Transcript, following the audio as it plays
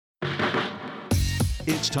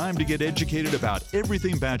It's time to get educated about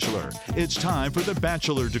everything Bachelor. It's time for the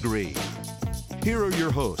Bachelor Degree. Here are your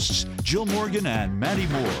hosts, Jill Morgan and Maddie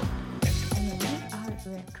Moore. And we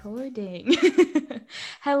are recording.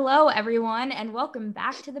 Hello, everyone, and welcome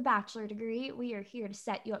back to the Bachelor Degree. We are here to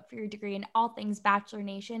set you up for your degree in all things Bachelor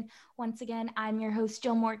Nation. Once again, I'm your host,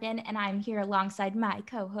 Jill Morgan, and I'm here alongside my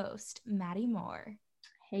co-host, Maddie Moore.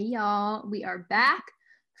 Hey, y'all. We are back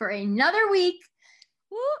for another week.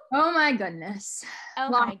 Woo. Oh, my goodness.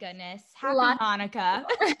 My goodness. Happy Hanukkah.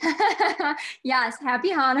 Yes, happy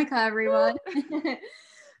Hanukkah, everyone.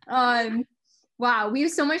 Wow, we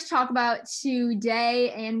have so much to talk about today,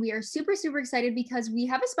 and we are super, super excited because we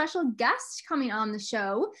have a special guest coming on the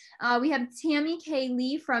show. We have Tammy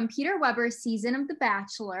Lee from Peter Weber's season of The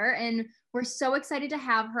Bachelor, and we're so excited to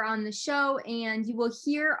have her on the show, and you will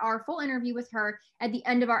hear our full interview with her at the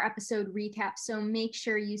end of our episode recap, so make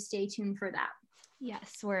sure you stay tuned for that.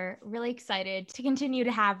 Yes, we're really excited to continue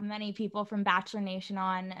to have many people from Bachelor Nation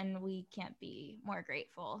on, and we can't be more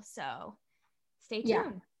grateful. So stay tuned.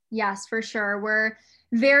 Yeah. Yes, for sure. We're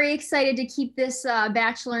very excited to keep this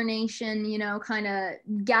Bachelor Nation, kind of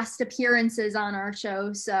guest appearances on our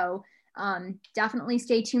show. So definitely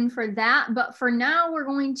stay tuned for that. But for now, we're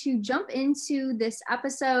going to jump into this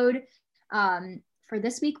episode for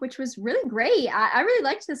this week, which was really great. I really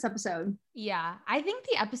liked this episode. Yeah, I think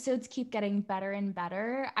the episodes keep getting better and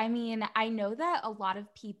better. I mean, I know that a lot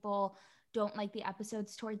of people don't like the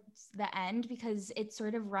episodes towards the end because it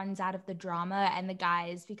sort of runs out of the drama and the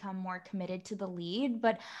guys become more committed to the lead.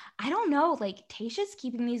 But I don't know, like Tayshia's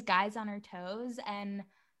keeping these guys on her toes and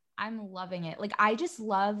I'm loving it. Like, I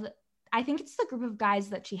think it's the group of guys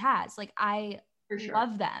that she has. Like, I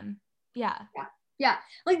love them. Yeah. Yeah,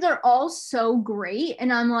 like they're all so great.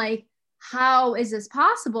 And I'm like, how is this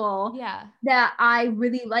possible? Yeah. That I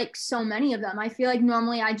really like so many of them. I feel like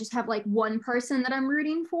normally I just have like one person that I'm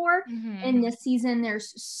rooting for. Mm-hmm. In this season,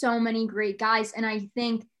 there's so many great guys. And I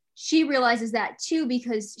think she realizes that too,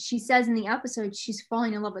 because she says in the episode, she's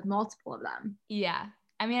falling in love with multiple of them. Yeah.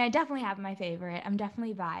 I mean, I definitely have my favorite. I'm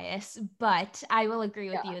definitely biased, but I will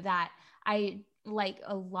agree with you that I like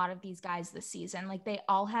a lot of these guys this season. Like, they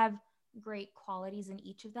all have great qualities in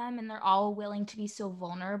each of them, and they're all willing to be so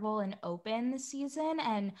vulnerable and open this season,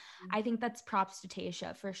 and I think that's props to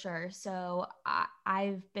Tayshia for sure. So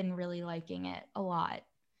I've been really liking it a lot.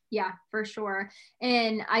 Yeah, for sure.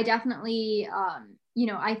 And I definitely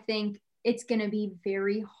I think it's gonna be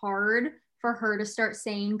very hard for her to start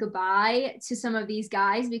saying goodbye to some of these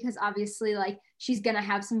guys, because obviously like she's gonna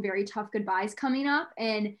have some very tough goodbyes coming up,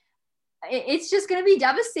 and it's just going to be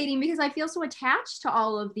devastating because I feel so attached to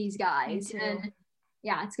all of these guys. And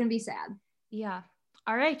yeah, it's going to be sad. Yeah.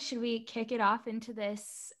 All right. Should we kick it off into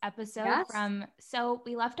this episode? Yes. So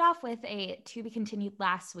we left off with a to be continued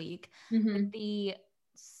last week, Mm-hmm. with the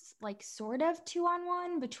like sort of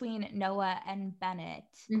 2-on-1 between Noah and Bennett.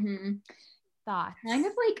 Mm-hmm. Thoughts? Kind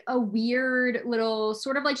of like a weird little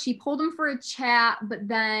sort of like she pulled him for a chat, but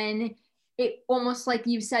then it almost like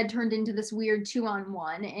you said turned into this weird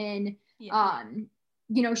 2-on-1. And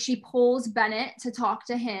she pulls Bennett to talk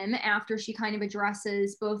to him after she kind of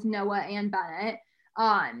addresses both Noah and Bennett.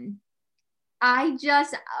 I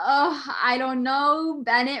don't know.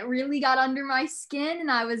 Bennett really got under my skin,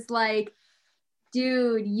 and I was like,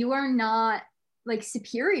 dude, you are not like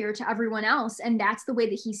superior to everyone else. And that's the way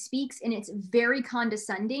that he speaks. And it's very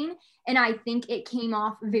condescending. And I think it came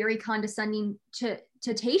off very condescending to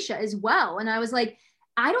Tayshia as well. And I was like,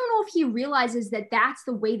 I don't know if he realizes that that's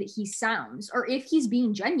the way that he sounds or if he's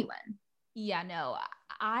being genuine. Yeah, no,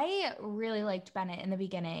 I really liked Bennett in the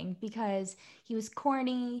beginning because he was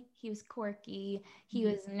corny, he was quirky, he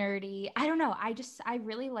was nerdy. I don't know. I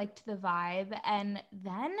really liked the vibe. And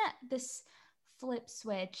then this flip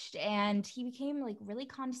switched and he became like really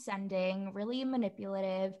condescending, really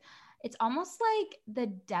manipulative. It's almost like the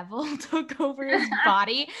devil took over his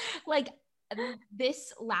body. Like,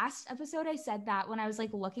 this last episode, I said that when I was like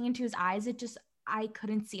looking into his eyes, I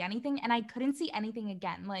couldn't see anything, and I couldn't see anything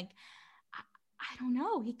again. Like, I don't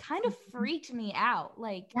know. He kind of freaked me out.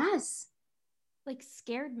 Like, yes, like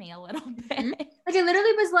scared me a little bit. Like, I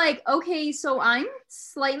literally was like, okay, so I'm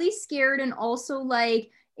slightly scared, and also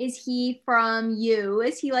like, is he from You?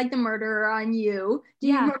 Is he like the murderer on You? Do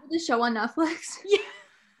you remember the show on Netflix? Yeah.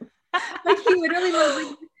 Like, he literally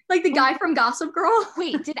was like the guy from Gossip Girl.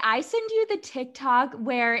 Wait, did I send you the TikTok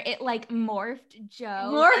where it like morphed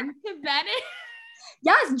Joe into Bennett?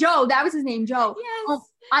 Yes, Joe. That was his name, Joe. Yes. Oh,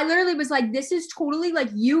 I literally was like, this is totally like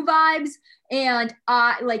you vibes. And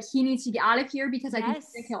like he needs to get out of here because I think he's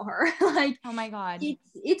gonna kill her. Like, oh my God.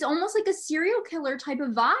 It's almost like a serial killer type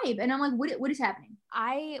of vibe. And I'm like, what is happening?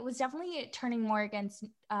 I was definitely turning more against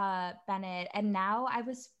Bennett. And now I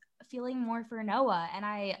was feeling more for Noah. And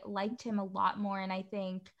I liked him a lot more. And I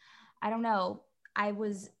think, I don't know, I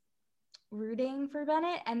was rooting for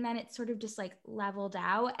Bennett and then it sort of just like leveled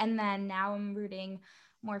out. And then now I'm rooting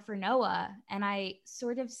more for Noah. And I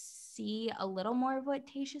sort of see a little more of what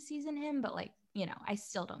Tayshia sees in him, but like, you know, I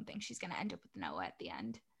still don't think she's going to end up with Noah at the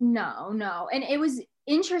end. No. And it was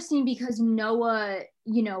interesting because Noah,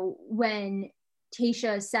 you know, when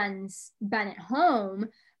Tayshia sends Bennett home,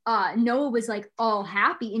 Noah was like all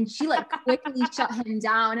happy and she like quickly shut him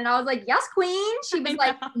down. And I was like, yes, queen. She was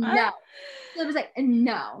like, no. So it was like,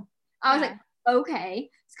 no. I was like, okay.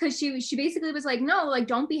 Because she basically was like, no, like,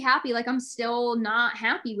 don't be happy. Like, I'm still not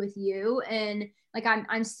happy with you. And like,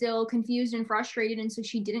 I'm still confused and frustrated. And so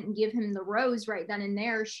she didn't give him the rose right then and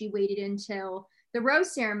there. She waited until the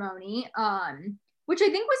rose ceremony, which I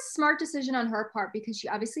think was a smart decision on her part because she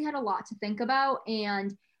obviously had a lot to think about.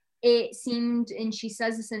 And it seemed, and she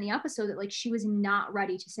says this in the episode, that like she was not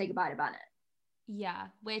ready to say goodbye to Bennett. Yeah,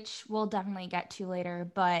 which we'll definitely get to later,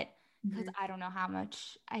 but because I don't know how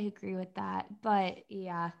much I agree with that. But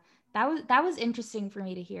yeah, that was interesting for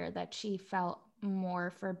me to hear that she felt more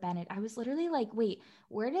for Bennett. I was literally like, wait,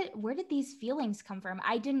 where did these feelings come from?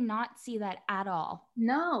 I did not see that at all.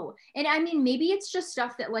 No. And I mean, maybe it's just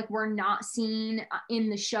stuff that like we're not seeing in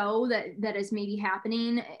the show that is maybe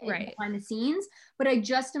happening behind the scenes. But I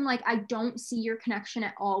just am like, I don't see your connection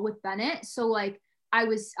at all with Bennett. So like I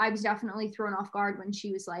was definitely thrown off guard when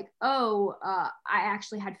she was like, oh, I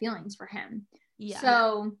actually had feelings for him. Yeah.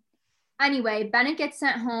 So anyway, Bennett gets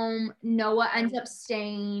sent home. Noah ends up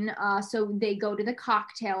staying. So they go to the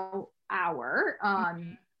cocktail hour,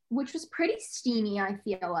 which was pretty steamy, I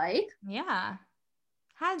feel like. Yeah.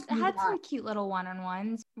 Had some cute little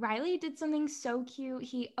one-on-ones. Riley did something so cute.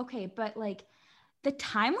 But like the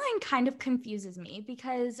timeline kind of confuses me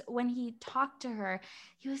because when he talked to her,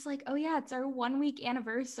 he was like, oh yeah, it's our 1 week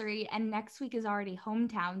anniversary and next week is already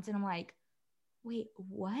hometowns. And I'm like, wait,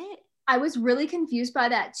 what? I was really confused by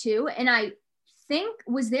that too. And I think,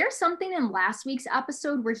 was there something in last week's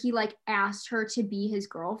episode where he like asked her to be his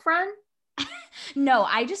girlfriend? No,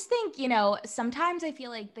 I just think, you know, sometimes I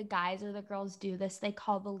feel like the guys or the girls do this. They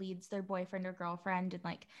call the leads their boyfriend or girlfriend and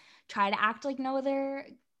like try to act like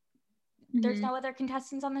there's no other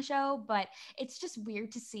contestants on the show, but it's just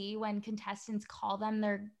weird to see when contestants call them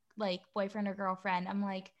their like boyfriend or girlfriend. I'm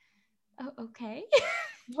like, oh, okay.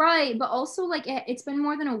 Right. But also like it's been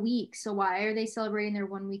more than a week. So why are they celebrating their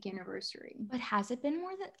 1 week anniversary? But has it been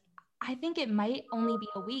more than, I think it might only be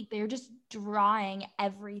a week. They're just drawing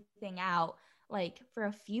everything out like for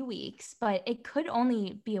a few weeks, but it could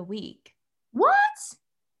only be a week. What?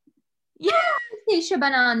 Yeah. They should have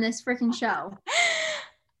been on this freaking show.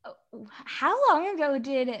 How long ago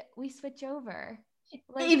did we switch over?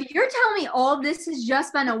 Like, if you're telling me all this has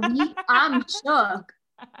just been a week, I'm shook.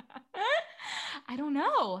 I don't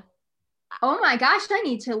know. Oh my gosh, I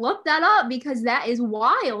need to look that up because that is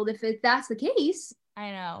wild if that's the case.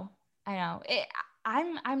 I know.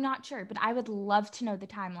 I'm not sure, but I would love to know the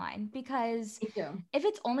timeline because if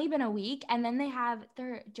it's only been a week and then they have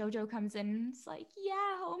JoJo comes in and it's like,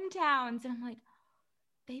 yeah, hometowns. And I'm like,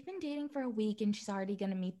 they've been dating for a week and she's already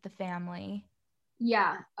going to meet the family.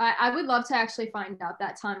 Yeah, I would love to actually find out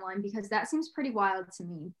that timeline because that seems pretty wild to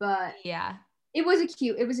me. But yeah, it was a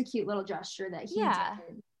cute little gesture that he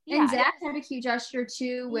did. And Zach had a cute gesture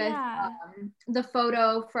too with the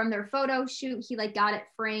photo from their photo shoot. He like got it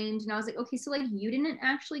framed, and I was like, okay, so like you didn't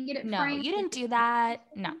actually get it framed? No, you didn't do that.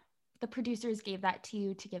 No, the producers gave that to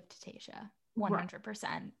you to give to Tayshia,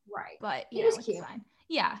 100%. Right, but it was cute. Fine.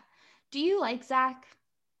 Yeah. Do you like Zach?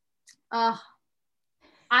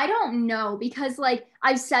 I don't know because like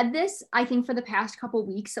I've said this, I think for the past couple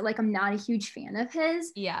weeks that like I'm not a huge fan of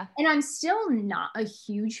his. Yeah, and I'm still not a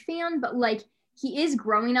huge fan, but like he is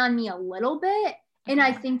growing on me a little bit. And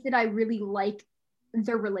I think that I really like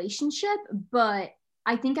their relationship, but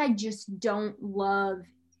I think I just don't love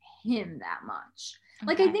him that much.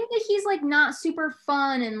 Like, I think that he's like not super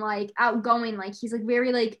fun and like outgoing. Like he's like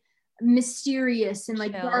very like mysterious and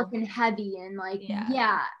like dark and heavy. And like,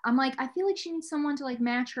 I'm like, I feel like she needs someone to like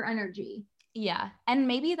match her energy. Yeah. And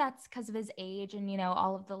maybe that's because of his age and, you know,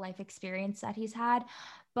 all of the life experience that he's had.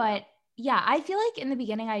 But yeah, I feel like in the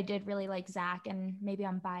beginning I did really like Zach, and maybe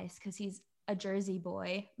I'm biased because he's a Jersey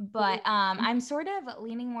boy, but I'm sort of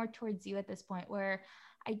leaning more towards you at this point where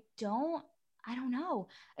I don't I don't know,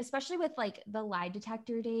 especially with like the lie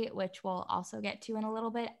detector date, which we'll also get to in a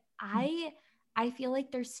little bit. I feel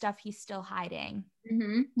like there's stuff he's still hiding.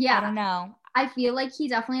 Yeah. I don't know. I feel like he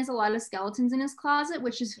definitely has a lot of skeletons in his closet,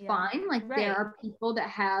 which is fine. Like there are people that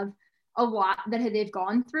have a lot that they've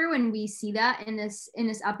gone through, and we see that in this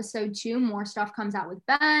episode too. More stuff comes out with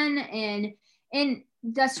Ben, and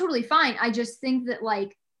that's totally fine. I just think that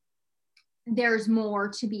like there's more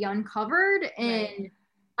to be uncovered, and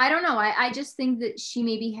I don't know. I just think that she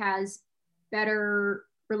maybe has better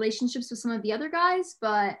relationships with some of the other guys,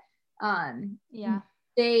 but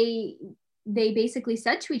they basically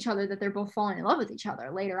said to each other that they're both falling in love with each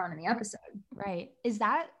other later on in the episode. Right. Is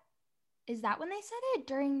that when they said it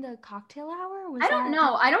during the cocktail hour? I don't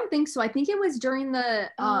know. I don't think so. I think it was during the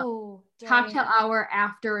cocktail hour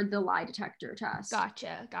after the lie detector test.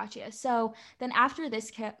 Gotcha. So then after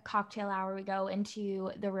this cocktail hour, we go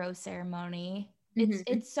into the rose ceremony.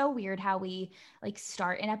 It's so weird how we like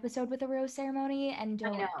start an episode with a rose ceremony and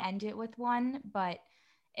don't end it with one, but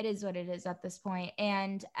it is what it is at this point.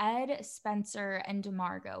 And Ed, Spencer, and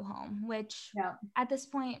DeMar go home, which at this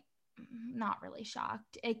point, not really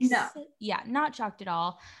shocked. Not shocked at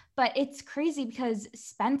all. But it's crazy because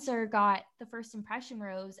Spencer got the first impression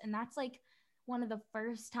rose, and that's like one of the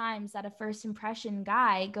first times that a first impression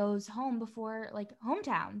guy goes home before like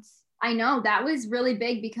hometowns. I know, that was really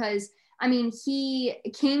big because I mean, he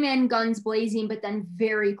came in guns blazing, but then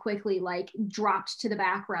very quickly like dropped to the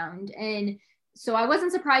background. And so I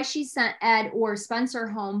wasn't surprised she sent Ed or Spencer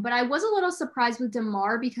home, but I was a little surprised with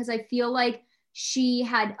DeMar because I feel like she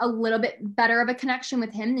had a little bit better of a connection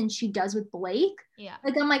with him than she does with Blake. Yeah.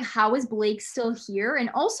 Like, I'm like, how is Blake still here? And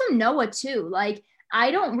also Noah too. Like,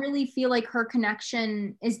 I don't really feel like her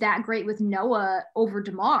connection is that great with Noah over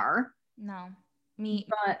DeMar. No,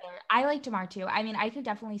 but I like DeMar too. I mean, I could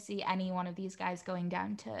definitely see any one of these guys going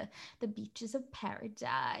down to the beaches of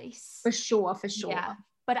paradise. For sure. Yeah.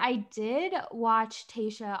 But I did watch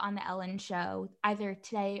Tayshia on the Ellen show either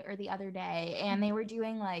today or the other day, and they were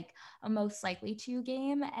doing like a most likely to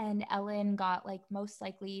game, and Ellen got like most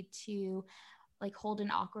likely to like hold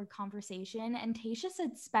an awkward conversation, and Tayshia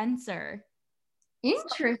said Spencer.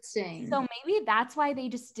 Interesting. So maybe that's why they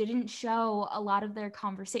just didn't show a lot of their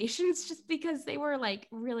conversations, just because they were like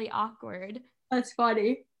really awkward. That's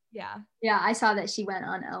funny. Yeah. Yeah, I saw that she went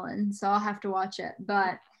on Ellen, so I'll have to watch it.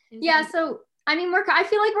 But yeah, so I mean, I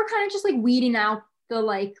feel like we're kind of just like weeding out the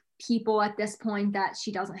like people at this point that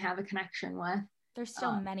she doesn't have a connection with. There's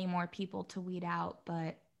still many more people to weed out,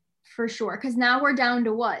 but for sure, because now we're down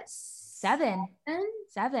to what? Seven.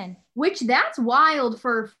 Which that's wild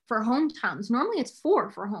for hometowns. Normally it's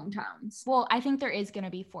 4 for hometowns. Well, I think there is going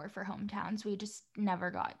to be 4 for hometowns. We just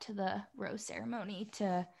never got to the rose ceremony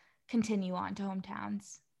to continue on to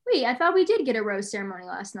hometowns. Wait, I thought we did get a rose ceremony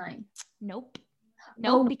last night. Nope,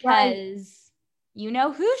 because you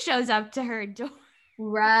know who shows up to her door.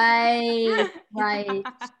 Right.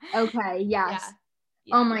 Okay, yes.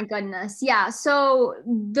 Yeah. Oh my goodness. Yeah. So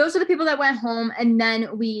those are the people that went home, and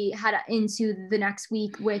then we head into the next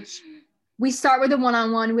week, which we start with a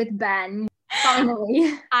one-on-one with Ben.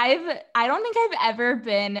 Finally. I don't think I've ever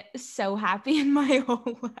been so happy in my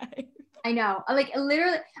whole life. I know. Like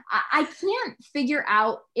literally, I can't figure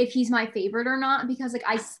out if he's my favorite or not, because like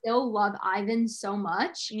I still love Ivan so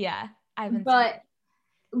much. Yeah. Ivan. But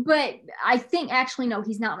I think actually, no,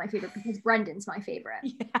 he's not my favorite because Brendan's my favorite.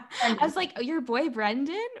 Yeah. I was like, oh, your boy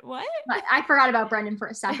Brendan? What? I forgot about Brendan for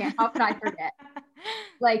a second. How could I forget?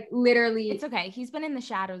 Like literally. It's okay. He's been in the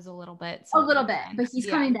shadows a little bit. So a little bit, but he's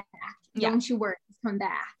coming back. Don't you worry. He's coming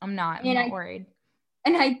back. I'm not worried.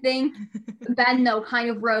 And I think Ben, though, kind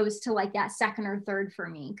of rose to like that second or third for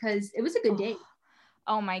me because it was a good date.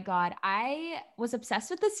 Oh my God. I was obsessed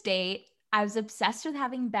with this date. I was obsessed with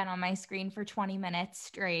having Ben on my screen for 20 minutes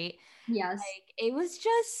straight. Yes. Like, it was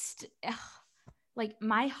just like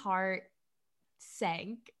my heart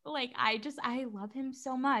sank. Like, I love him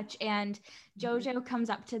so much. And JoJo comes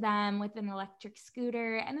up to them with an electric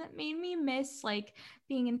scooter, and it made me miss like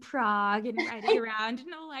being in Prague and riding around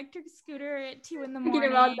an electric scooter at 2 a.m.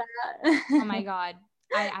 About that. Oh my God.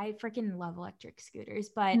 I freaking love electric scooters,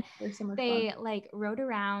 but so they like rode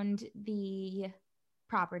around the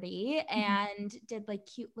property and did like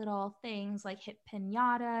cute little things like hit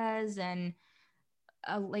piñatas and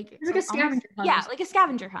like a scavenger hunt. Yeah, like a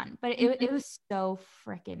scavenger hunt, but it was so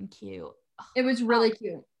freaking cute. It was really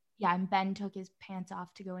cute. Yeah, and Ben took his pants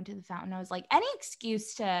off to go into the fountain. I was like, any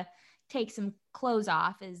excuse to take some clothes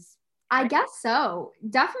off is I guess so.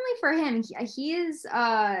 Definitely for him. He is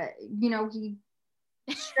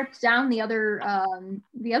he stripped down the other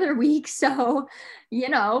week, so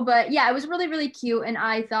but yeah, it was really, really cute. And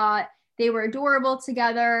I thought they were adorable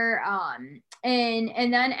together.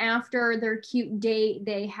 And then after their cute date,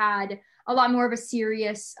 they had a lot more of a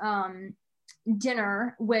serious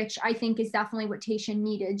dinner, which I think is definitely what Tayshia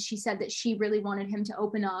needed. She said that she really wanted him to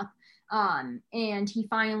open up. And he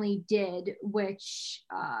finally did, which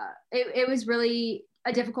it was really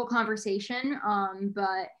a difficult conversation,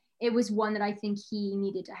 but it was one that I think he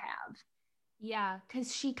needed to have. Yeah,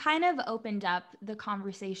 because she kind of opened up the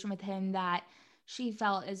conversation with him that she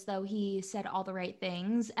felt as though he said all the right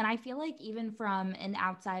things. And I feel like even from an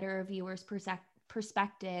outsider viewer's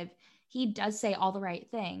perspective, he does say all the right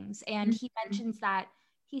things. And he mentions that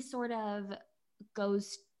he sort of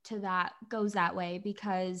goes that way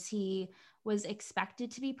because he was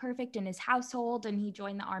expected to be perfect in his household, and he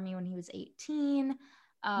joined the army when he was 18.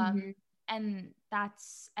 And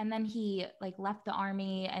then he like left the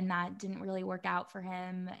army, and that didn't really work out for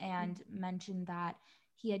him, and mentioned that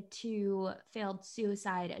he had 2 failed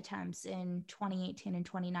suicide attempts in 2018 and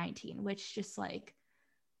 2019, which just like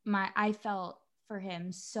I felt for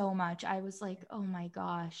him so much. I was like, oh my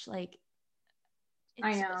gosh, like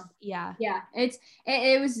I know. Yeah.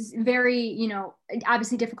 It was very,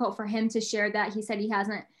 obviously difficult for him to share that. He said he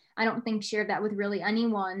hasn't, I don't think, shared that with really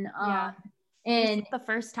anyone. Yeah. And the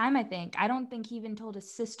first time, I think. I don't think he even told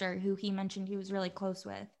his sister, who he mentioned he was really close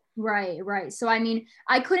with. Right. So, I mean,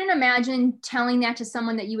 I couldn't imagine telling that to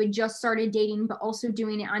someone that you had just started dating, but also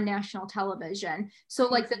doing it on national television. So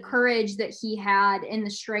like the courage that he had and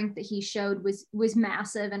the strength that he showed was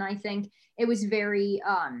massive. And I think it was very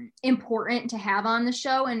important to have on the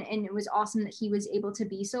show. And it was awesome that he was able to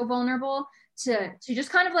be so vulnerable to just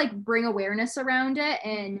kind of like bring awareness around it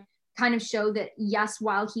and kind of show that, yes,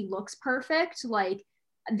 while he looks perfect, like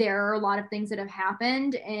there are a lot of things that have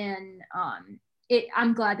happened, and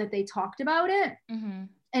I'm glad that they talked about it.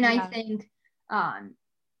 And I think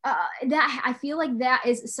that I feel like that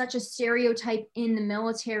is such a stereotype in the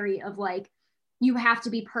military of like, you have to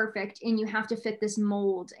be perfect and you have to fit this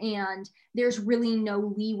mold, and there's really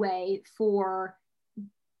no leeway for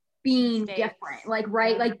being different, like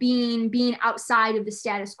like being outside of the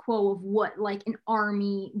status quo of what like an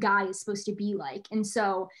army guy is supposed to be like. And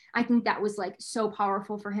so I think that was like so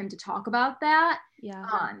powerful for him to talk about that.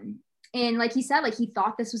 And like he said, like he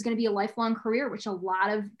thought this was going to be a lifelong career, which a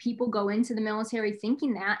lot of people go into the military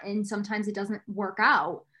thinking that, and sometimes it doesn't work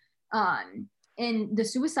out. And the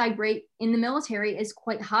suicide rate in the military is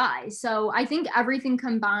quite high. So I think everything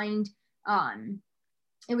combined,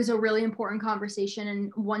 it was a really important conversation.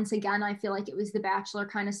 And once again, I feel like it was The Bachelor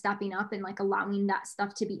kind of stepping up and like allowing that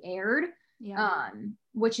stuff to be aired,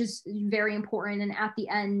 which is very important. And at the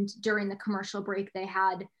end, during the commercial break, they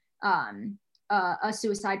had a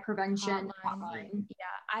suicide prevention hotline.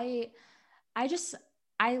 Yeah,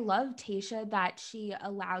 I love Tayshia that she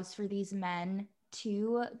allows for these men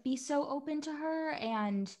to be so open to her,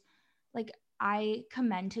 and like I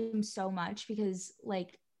commend him so much, because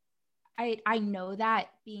like I know that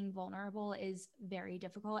being vulnerable is very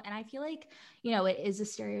difficult, and I feel like it is a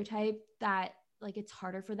stereotype that like it's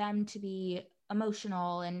harder for them to be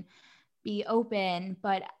emotional and be open,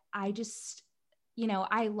 but I just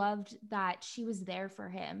I loved that she was there for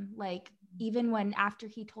him. Like, even when after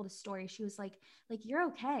he told his story, she was like, you're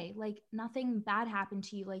okay. Like, nothing bad happened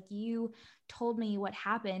to you. Like, you told me what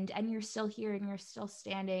happened, and you're still here, and you're still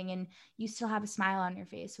standing, and you still have a smile on your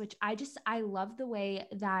face, which I love the way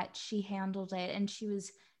that she handled it. And she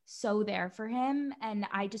was so there for him. And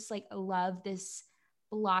I just like love this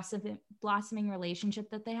blossoming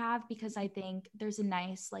relationship that they have, because I think there's a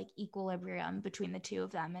nice like equilibrium between the two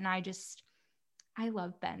of them. And I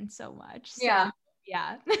love Ben so much. So,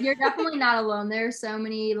 yeah. You're definitely not alone. There's so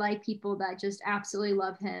many like people that just absolutely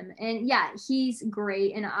love him. And yeah, he's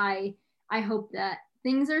great. And I hope that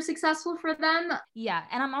things are successful for them. Yeah.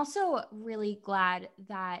 And I'm also really glad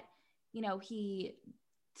that, he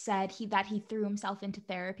said that he threw himself into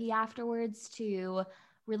therapy afterwards to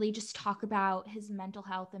really just talk about his mental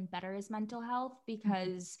health and better his mental health,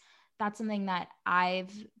 because that's something that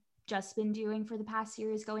I've just been doing for the past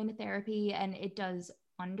years, going to therapy, and it does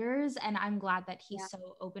wonders. And I'm glad that he's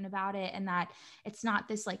so open about it, and that it's not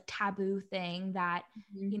this like taboo thing that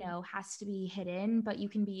has to be hidden, but you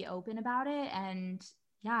can be open about it. And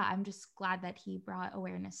I'm just glad that he brought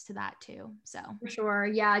awareness to that too. So for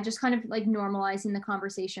sure, just kind of like normalizing the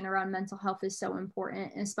conversation around mental health is so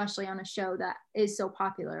important, especially on a show that is so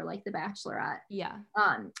popular like The Bachelorette.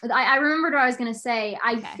 I remembered what I was gonna say.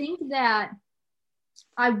 I think that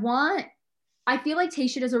I feel like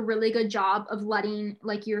Tayshia does a really good job of letting,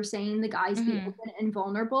 like you're saying, the guys be open and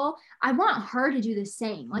vulnerable. I want her to do the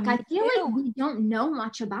same. Like, I feel like we don't know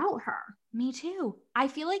much about her. Me too. I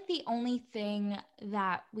feel like the only thing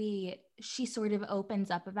that she sort of opens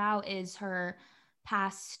up about is her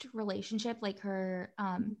past relationship, like her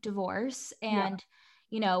divorce. Yeah. And,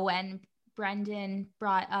 when Brendan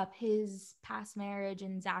brought up his past marriage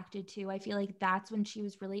and Zach did too, I feel like that's when she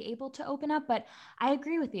was really able to open up. But I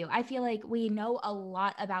agree with you. I feel like we know a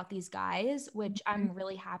lot about these guys, which I'm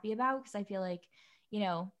really happy about because I feel like,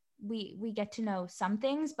 we get to know some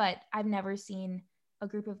things, but I've never seen a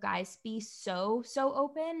group of guys be so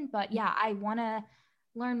open. But yeah, I want to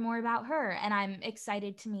learn more about her and I'm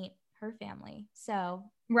excited to meet her family. So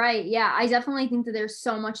Right. Yeah. I definitely think that there's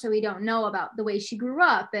so much that we don't know about the way she grew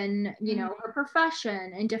up and, her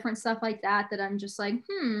profession and different stuff like that, that I'm just like,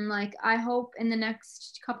 like, I hope in the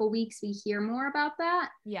next couple weeks we hear more about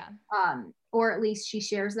that. yeah. Or at least she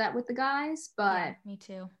shares that with the guys. But yeah, me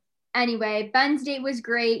too. Anyway, Ben's date was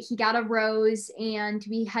great. He got a rose and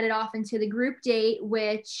we headed off into the group date,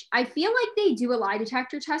 which I feel like they do a lie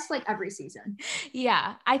detector test like every season.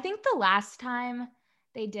 Yeah. I think the last time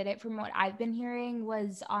they did it, from what I've been hearing,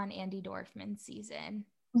 was on Andy Dorfman's season.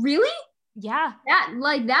 Really? Yeah.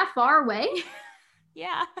 That far away?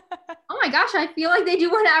 Yeah. Oh my gosh, I feel like they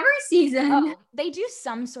do one every season. Oh, they do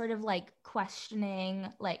some sort of like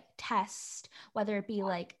questioning, like test, whether it be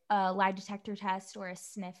like a lie detector test or a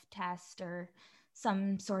sniff test or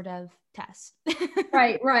some sort of test.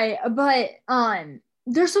 Right. But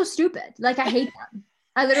they're so stupid. Like, I hate them.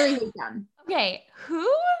 I literally hate them. Okay, who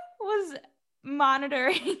was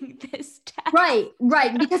monitoring this test?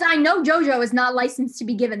 Right. Because I know JoJo is not licensed to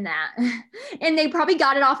be given that. And they probably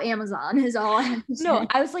got it off Amazon, is all I have to say. No,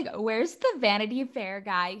 I was like, where's the Vanity Fair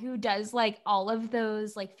guy who does like all of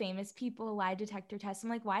those like famous people lie detector tests?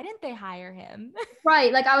 I'm like, why didn't they hire him?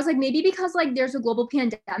 Right. Like, I was like, maybe because like there's a global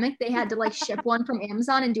pandemic, they had to like ship one from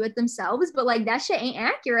Amazon and do it themselves. But like, that shit ain't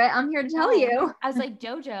accurate. I'm here to tell you. I was like,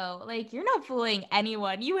 JoJo, like, you're not fooling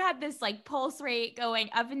anyone. You had this like pulse rate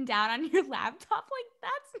going up and down on your laptop. Like,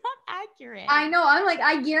 that's not accurate. I know. I'm like,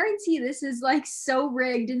 I guarantee this is like so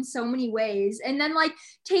rigged in so many ways. And then like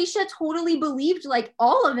Tayshia totally believed like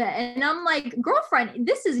all of it. And I'm like, girlfriend,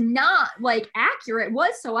 this is not like accurate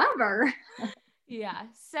whatsoever. Yeah.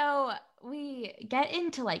 So we get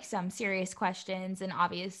into like some serious questions and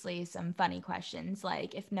obviously some funny questions,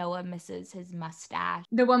 like if Noah misses his mustache.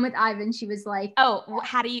 The one with Ivan, she was like, oh,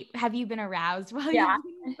 have you been aroused while Yeah.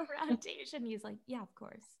 you've been around Tayshia? And he's like, yeah, of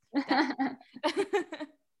course.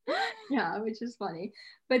 Yeah, which is funny.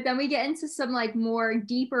 But then we get into some like more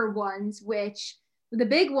deeper ones, which the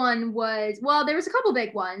big one was, well, there was a couple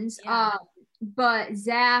big ones. Yeah. But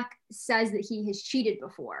Zach says that he has cheated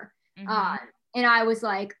before. Mhm. And I was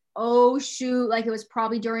like, oh shoot, like it was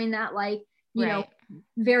probably during that like, you know,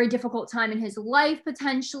 very difficult time in his life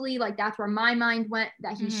potentially. Like that's where my mind went,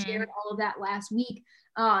 that he shared all of that last week.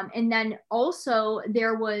 And then also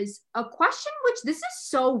there was a question, which this is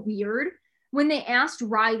so weird, when they asked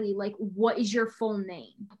Riley, like, what is your full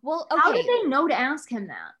name? Well, okay. How did they know to ask him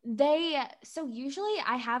that? So usually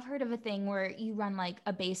I have heard of a thing where you run like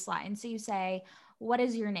a baseline. So you say, what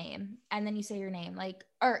is your name? And then you say your name, like,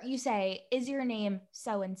 or you say, is your name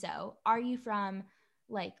so-and-so? Are you from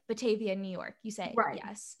like Batavia, New York? You say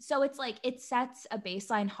yes. So it's like, it sets a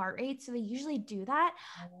baseline heart rate. So they usually do that.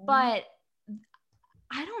 But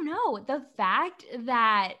I don't know, the fact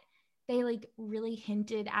that they like really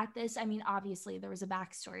hinted at this. I mean, obviously there was a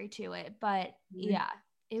backstory to it, but yeah,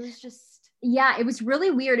 it was just. Yeah, it was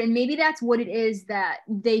really weird. And maybe that's what it is, that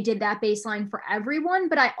they did that baseline for everyone.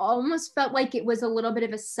 But I almost felt like it was a little bit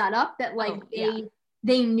of a setup, that like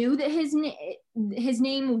they knew that his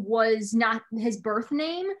name was not his birth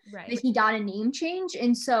name, that he got a name change.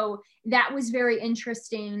 And so that was very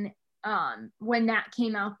interesting when that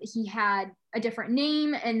came out, that he had a different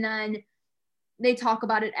name. And then they talk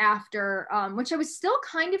about it after, which I was still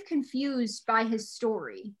kind of confused by his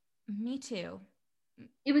story. Me too.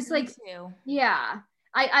 It was like, yeah,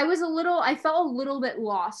 I felt a little bit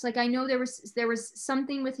lost. Like, I know there was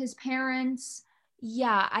something with his parents.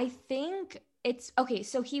 Yeah, I think it's okay.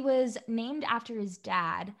 So he was named after his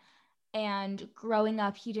dad, and growing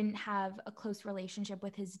up, he didn't have a close relationship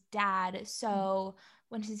with his dad. So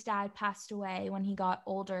when his dad passed away, when he got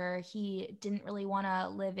older, he didn't really want to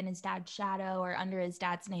live in his dad's shadow or under his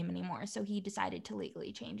dad's name anymore. So he decided to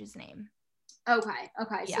legally change his name. Okay.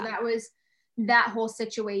 Yeah. So that was that whole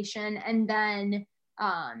situation. And then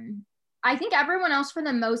I think everyone else for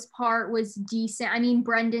the most part was decent. I mean,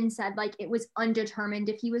 Brendan said like it was undetermined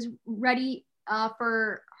if he was ready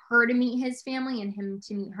for her to meet his family and him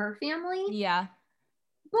to meet her family. Yeah.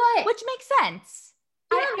 But which makes sense.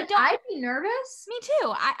 I'd be nervous. Me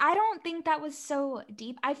too. I don't think that was so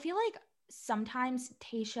deep. I feel like sometimes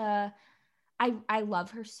Tayshia I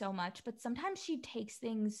love her so much, but sometimes she takes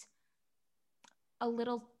things a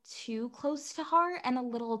little too close to heart and a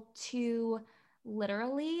little too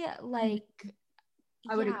literally. Like,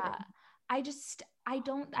 I would agree. yeah, I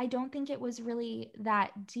don't think it was really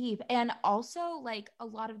that deep. And also, like, a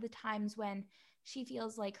lot of the times when she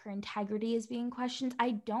feels like her integrity is being questioned,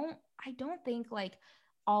 I don't think like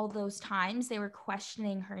all those times they were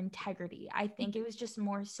questioning her integrity. I think it was just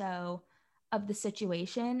more so of the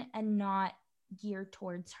situation and not geared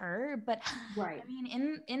towards her. But Right. I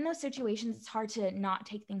mean, in those situations, it's hard to not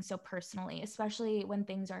take things so personally, especially when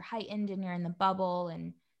things are heightened and you're in the bubble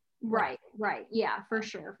and whatever. Right. Yeah, for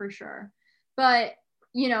sure, for sure. But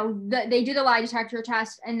they do the lie detector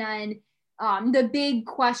test, and then the big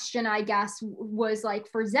question, I guess, was like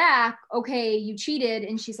for Zach, okay, you cheated,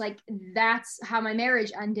 and she's like, that's how my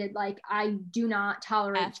marriage ended. Like, I do not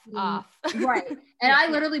tolerate F cheating. off. Right. And Yeah. I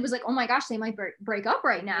literally was like, oh my gosh, they might break up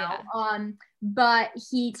right now. Yeah. But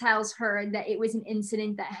he tells her that it was an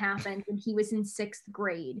incident that happened when he was in 6th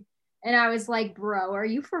grade. And I was like, bro, are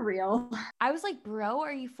you for real? I was like, bro,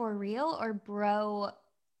 are you for real? Or bro,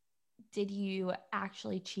 did you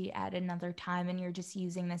actually cheat at another time and you're just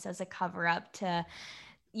using this as a cover up to,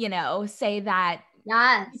 say that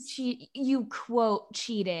Yes. you quote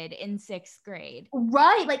cheated in 6th grade?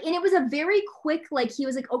 Right. Like, and it was a very quick, like, he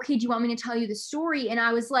was like, okay, do you want me to tell you the story? And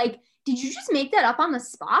I was like, did you just make that up on the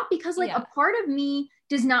spot? Because like Yeah. a part of me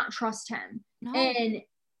does not trust him. No.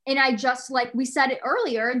 And I just, like we said it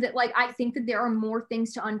earlier, that like I think that there are more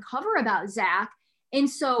things to uncover about Zach. And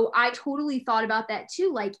so I totally thought about that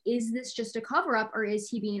too. Like, is this just a cover up or is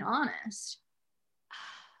he being honest?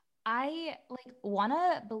 I like want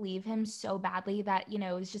to believe him so badly that,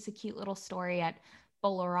 it was just a cute little story at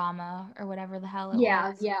Bolorama or whatever the hell it Yeah,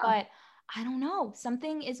 was. yeah. But I don't know.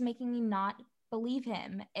 Something is making me not believe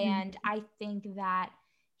him. And I think that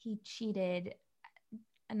he cheated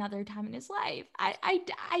another time in his life.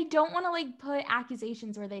 I don't want to like put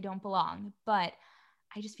accusations where they don't belong, but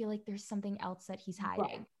I just feel like there's something else that he's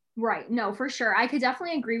hiding. Right. No, for sure. I could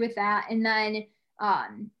definitely agree with that. And then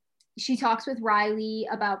she talks with Riley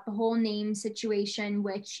about the whole name situation,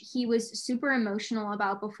 which he was super emotional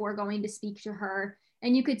about before going to speak to her.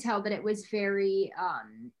 And you could tell that it was very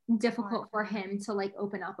difficult for him to like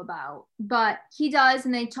open up about. But he does,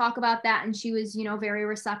 and they talk about that. And she was, very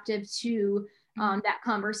receptive to that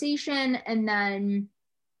conversation. And then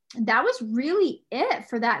that was really it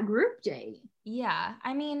for that group date. Yeah.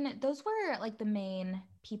 I mean, those were like the main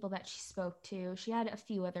people that she spoke to. She had a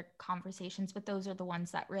few other conversations, but those are the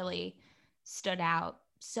ones that really stood out.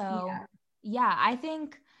 So, yeah, I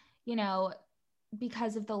think,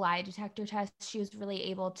 because of the lie detector test, she was really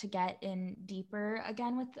able to get in deeper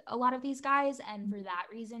again with a lot of these guys. And for that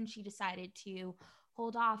reason, she decided to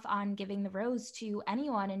hold off on giving the rose to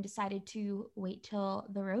anyone and decided to wait till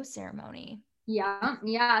the rose ceremony.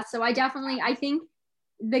 Yeah. So I think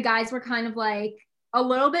the guys were kind of like a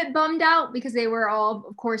little bit bummed out because they were all,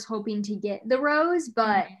 of course, hoping to get the rose.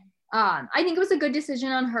 But I think it was a good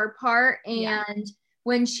decision on her part. And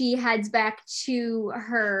when she heads back to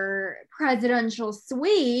her presidential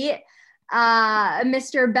suite,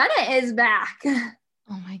 Mr. Bennett is back.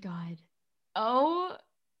 Oh my God. Oh,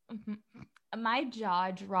 my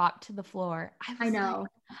jaw dropped to the floor. I know.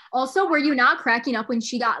 Also, were you not cracking up when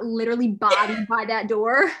she got literally bodied by that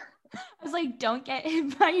door? I was like, don't get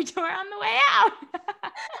hit by your door on the way out.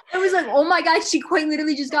 I was like, oh my God, she quite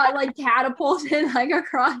literally just got like catapulted like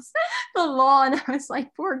across the lawn. I was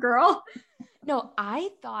like, poor girl. No,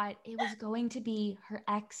 I thought it was going to be her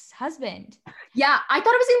ex-husband. Yeah, I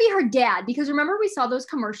thought it was going to be her dad because remember we saw those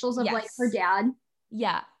commercials of like her dad?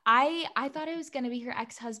 Yeah, I thought it was going to be her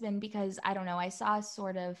ex-husband because I don't know, I saw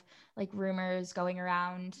sort of like rumors going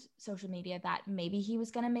around social media that maybe he was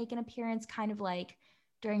going to make an appearance kind of like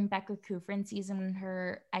during Becca Kufrin season when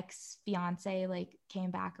her ex-fiance like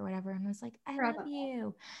came back or whatever and was like, I love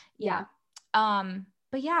you. Yeah.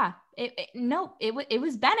 But yeah, it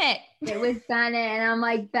was Bennett. It was Bennett. And I'm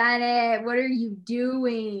like, Bennett, what are you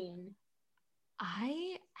doing?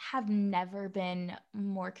 I have never been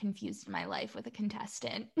more confused in my life with a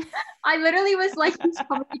contestant. I literally was like, he's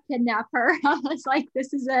coming to kidnap her. I was like,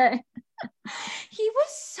 this is it. He was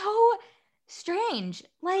so strange.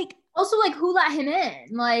 Like, also, like, who let him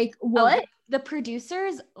in? Like, what? The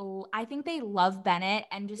producers, I think they love Bennett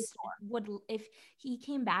and just would, if he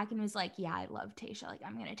came back and was like, yeah, I love Tayshia, like,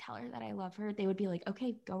 I'm going to tell her that I love her, they would be like,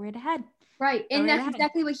 okay, go right ahead. Right. And that's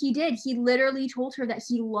exactly what he did. He literally told her that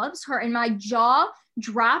he loves her. And my jaw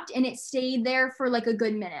dropped and it stayed there for like a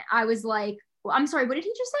good minute. I was like, well, I'm sorry, what did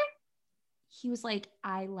he just say? He was like,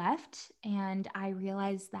 I left and I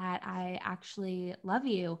realized that I actually love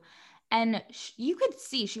you. And you could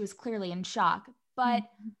see she was clearly in shock, but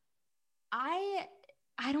I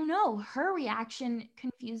don't know. Her reaction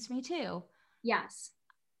confused me too. Yes.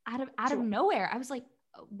 Out of nowhere. I was like,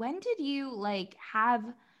 when did you like have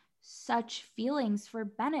such feelings for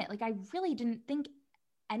Bennett? Like, I really didn't think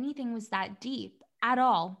anything was that deep at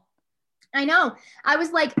all. I know. I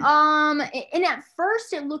was like, and at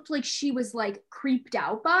first it looked like she was like creeped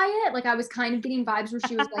out by it. Like I was kind of getting vibes where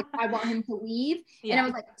she was like, I want him to leave. Yeah. And I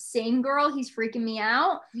was like, same girl, he's freaking me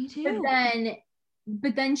out. Me too.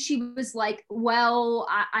 But then she was like, well,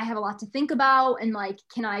 I have a lot to think about. And like,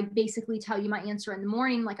 can I basically tell you my answer in the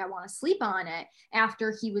morning? Like I want to sleep on it,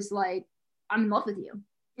 after he was like, I'm in love with you.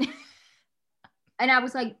 And I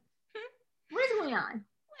was like, what is going on?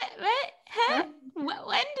 What? Huh?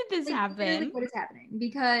 When did this happen? What is happening?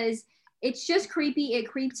 Because it's just creepy. It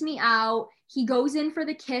creeped me out. He goes in for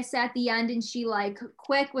the kiss at the end, and she like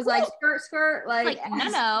quick was like skirt, like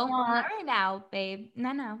no, not right now, babe.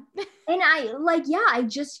 No. And I like, yeah,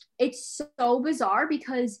 it's so bizarre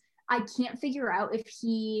because I can't figure out if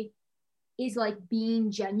he is like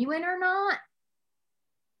being genuine or not.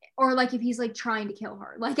 Or like if he's like trying to kill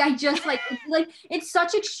her. Like I just like it's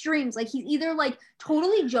such extremes. Like he's either like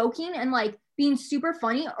totally joking and like being super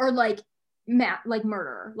funny, or like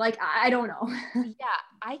murder. Like I don't know. Yeah,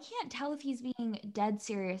 I can't tell if he's being dead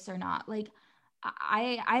serious or not. Like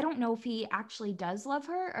I don't know if he actually does love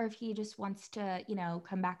her, or if he just wants to,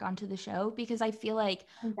 come back onto the show, because I feel like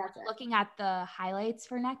looking at the highlights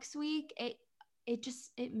for next week,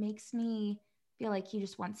 it makes me feel like he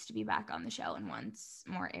just wants to be back on the show and wants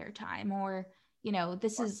more airtime, or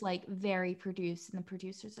this is like very produced and the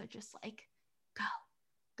producers are just like,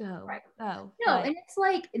 go right. go. No, and it's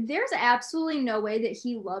like there's absolutely no way that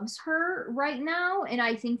he loves her right now, and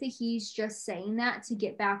I think that he's just saying that to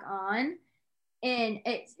get back on. And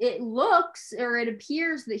it looks, or it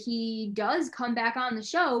appears that he does come back on the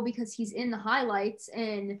show because he's in the highlights,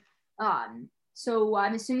 and so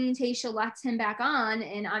I'm assuming Tayshia lets him back on,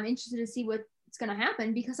 and I'm interested to see what's going to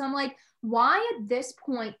happen, because I'm like, why at this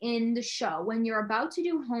point in the show, when you're about to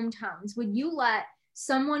do hometowns, would you let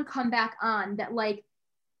someone come back on that, like,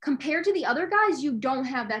 compared to the other guys, you don't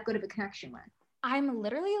have that good of a connection with? I'm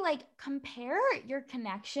literally like, compare your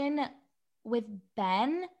connection with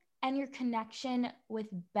Ben and your connection with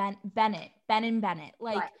Ben and Bennett.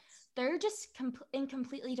 Like, right. They're just in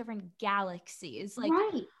completely different galaxies. Like,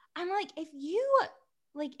 right. I'm like, if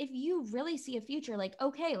you really see a future, like,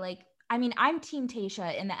 okay, like, I mean, I'm Team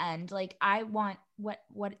Tayshia in the end. Like, I want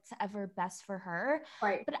what's ever best for her.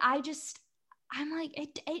 Right. But I'm like,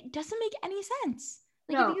 it doesn't make any sense.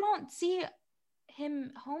 Like, no. If you don't see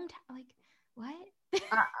him hometown, like, what?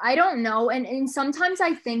 I don't know. And sometimes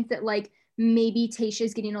I think that, like, maybe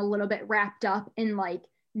Tayshia's getting a little bit wrapped up in, like,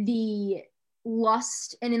 the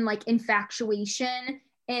lust and in, like, infatuation.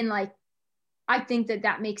 And, like, I think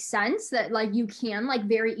that makes sense, that, like, you can, like,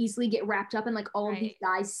 very easily get wrapped up in, like, all right. of these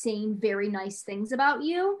guys saying very nice things about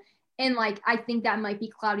you. And, like, I think that might be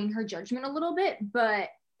clouding her judgment a little bit. But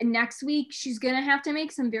next week, she's going to have to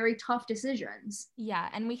make some very tough decisions. Yeah,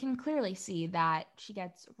 and we can clearly see that she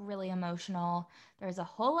gets really emotional. There's a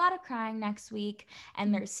whole lot of crying next week,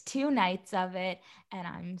 and there's 2 nights of it, and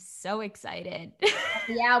I'm so excited.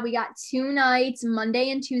 Yeah, we got 2 nights, Monday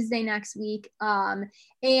and Tuesday next week.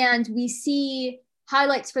 And we see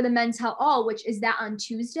highlights for the Men's Tell All, which is that on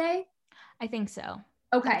Tuesday? I think so.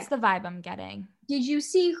 Okay. That's the vibe I'm getting. Did you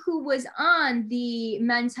see who was on the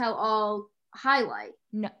Men's Tell All highlight?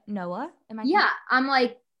 Noah? Yeah, I'm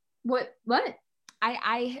like, what?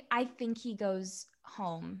 I think he goes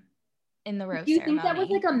home in the rose ceremony. Do you think that was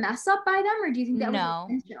like a mess up by them, or do you think that was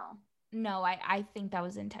intentional? No, I think that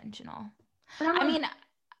was intentional. I mean,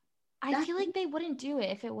 I feel like they wouldn't do it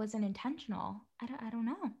if it wasn't intentional. I don't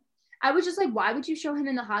know. I was just like, why would you show him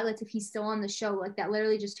in the highlights if he's still on the show? Like, that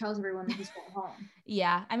literally just tells everyone that he's going home.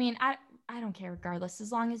 Yeah, I mean, I don't care regardless,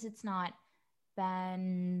 as long as it's not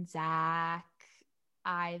Ben, Zach,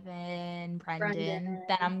 Ivan, Brendan,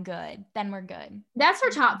 then I'm good. Then we're good. That's her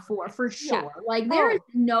top 4 for sure. Yeah. Like, there is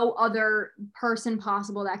no other person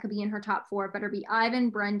possible that could be in her top 4. It better be Ivan,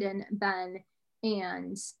 Brendan, Ben,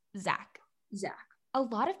 and Zach. A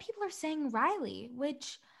lot of people are saying Riley,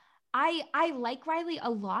 which I like Riley a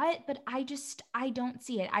lot, but I don't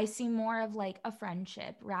see it. I see more of like a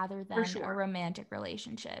friendship rather than a romantic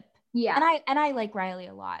relationship. Yeah. And I like Riley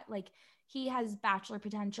a lot. Like, he has Bachelor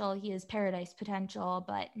potential, he has Paradise potential,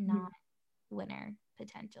 but not winner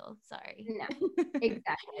potential. Sorry. No,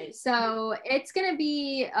 exactly. So it's going to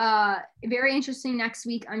be very interesting next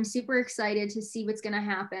week. I'm super excited to see what's going to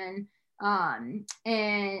happen.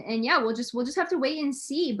 And yeah, we'll just have to wait and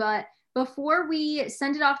see. But before we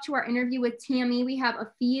send it off to our interview with Tammy, we have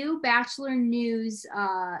a few Bachelor news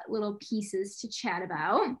little pieces to chat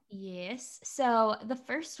about. Yes. So the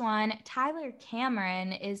first one, Tyler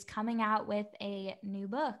Cameron is coming out with a new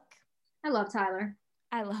book. I love Tyler.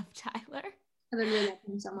 I love Tyler. I literally love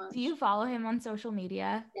him so much. Do you follow him on social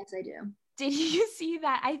media? Yes, I do. Did you see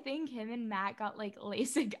that? I think him and Matt got like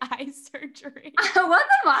LASIK eye surgery. What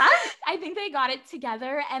the fuck? I think they got it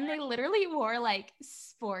together and they literally wore like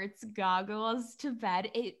sports goggles to bed.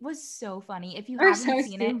 It was so funny. If you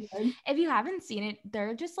haven't seen it,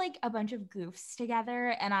 they're just like a bunch of goofs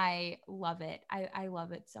together and I love it. I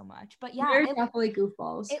love it so much. But yeah, they're definitely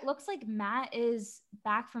goofballs. It looks like Matt is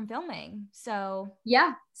back from filming. So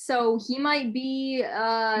yeah, so he might be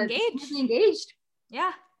engaged.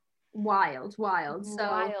 Yeah. Wild so wild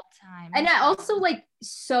time. And I also like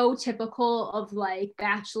so typical of like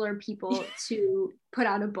Bachelor people to put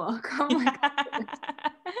out a book. Oh my God.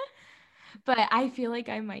 But I feel like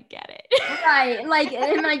I might get it. Right, like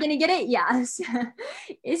am I gonna get it? Yes.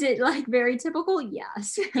 Is it like very typical?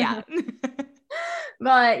 Yes. Yeah.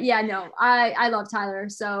 But yeah, no, I love Tyler,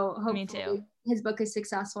 so hopefully me too. His book is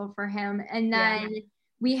successful for him. And then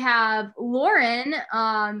we have Lauren,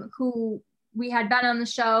 who we had Ben on the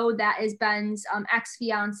show. That is Ben's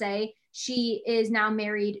ex-fiance. She is now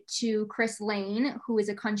married to Chris Lane, who is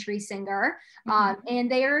a country singer.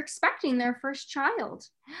 And they are expecting their first child.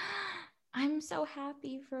 I'm so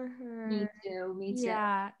happy for her. Me too.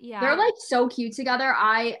 Yeah. They're like so cute together.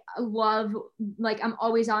 I love, like, I'm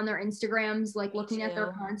always on their Instagrams, like looking at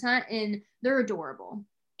their content, and they're adorable.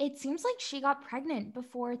 It seems like she got pregnant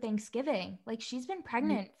before Thanksgiving. Like she's been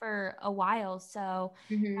pregnant for a while. So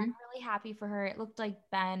I'm really happy for her. It looked like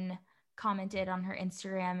Ben commented on her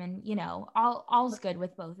Instagram and, you know, all's good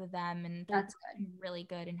with both of them. And that's good. Really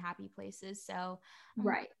good and happy places. So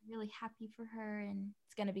I'm really happy for her. And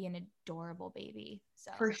it's going to be an adorable baby. So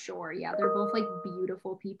for sure. Yeah. They're both like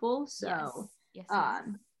beautiful people. So yes.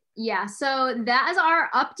 Yeah, so that is our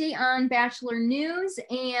update on Bachelor news.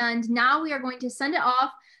 And now we are going to send it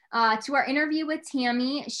off to our interview with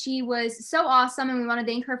Tammy. She was so awesome, and we want to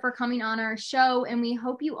thank her for coming on our show, and we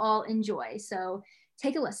hope you all enjoy. So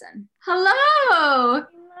take a listen. Hello.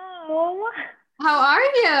 Hello. How are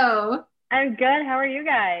you? I'm good. How are you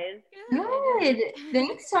guys? Good.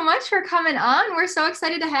 Thanks so much for coming on. We're so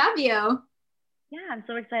excited to have you. Yeah, I'm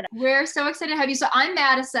so excited. We're so excited to have you. So I'm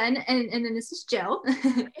Madison, and then this is Jill.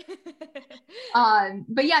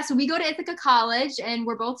 But yeah, so we go to Ithaca College, and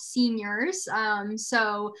we're both seniors.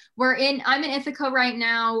 So I'm in Ithaca right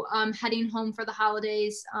now, heading home for the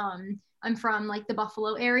holidays. I'm from like the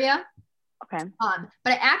Buffalo area. Okay.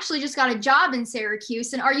 But I actually just got a job in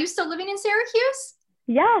Syracuse. And are you still living in Syracuse?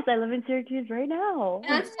 Yes, I live in Syracuse right now.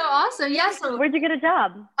 That's so awesome. Yeah. So where'd you get a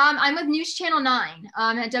job? I'm with News Channel 9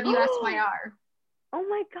 at WSYR. Oh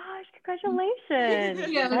my gosh,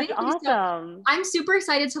 congratulations. Yeah, that's awesome. So, I'm super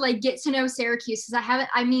excited to like get to know Syracuse because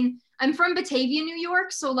I'm from Batavia, New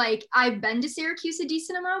York. So like I've been to Syracuse a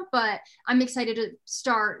decent amount, but I'm excited to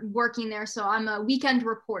start working there. So I'm a weekend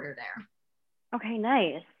reporter there. Okay,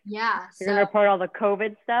 nice. Yeah. You're going to report all the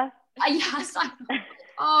COVID stuff? Yes.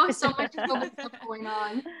 So much COVID stuff going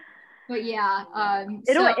on. But yeah.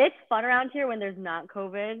 It's fun around here when there's not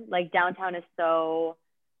COVID. Like downtown is so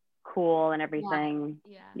cool and everything.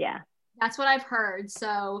 Yeah. That's what I've heard.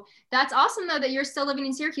 So that's awesome though that you're still living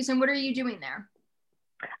in Syracuse. And what are you doing there?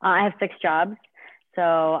 I have 6 jobs, so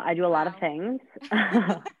I do a lot of things.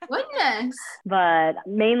 Goodness. But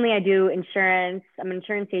mainly I do insurance. I'm an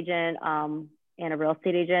insurance agent and a real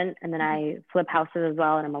estate agent, and then I flip houses as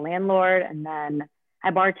well, and I'm a landlord, and then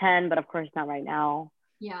I bartend, but of course not right now.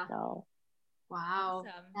 Yeah. So wow.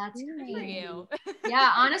 Awesome. That's great for you.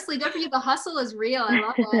 Yeah, honestly, good for you. The hustle is real. I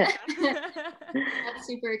love it. That's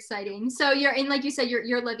super exciting. So you're in, like you said,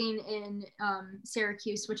 you're living in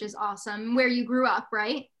Syracuse, which is awesome. Where you grew up,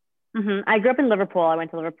 right? I grew up in Liverpool. I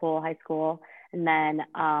went to Liverpool High School, and then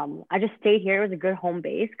I just stayed here. It was a good home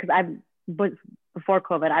base because before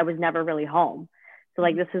COVID, I was never really home. So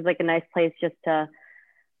like this is like a nice place just to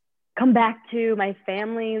come back to. My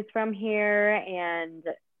family's from here, and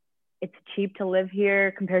it's cheap to live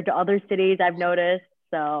here compared to other cities I've noticed.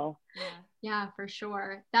 So yeah, for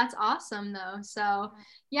sure. That's awesome though. So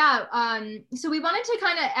yeah. So we wanted to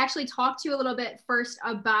kind of actually talk to you a little bit first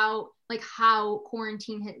about like how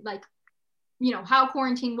quarantine how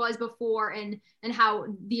quarantine was before and how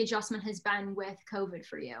the adjustment has been with COVID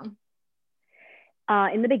for you.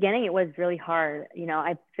 In the beginning, it was really hard. You know,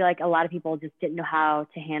 I feel like a lot of people just didn't know how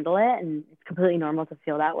to handle it, and it's completely normal to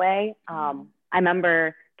feel that way. I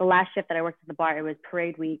remember the last shift that I worked at the bar, it was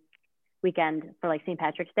parade weekend for like St.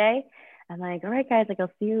 Patrick's Day. I'm like, all right, guys, like,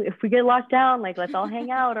 I'll see you if we get locked down, like, let's all hang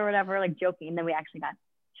out or whatever, like joking. And then we actually got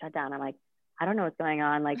shut down. I'm like, I don't know what's going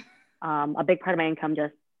on. Like, a big part of my income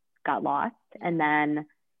just got lost. And then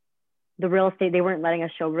the real estate, they weren't letting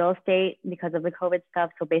us show real estate because of the COVID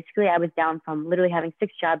stuff. So basically I was down from literally having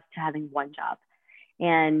 6 jobs to having 1 job.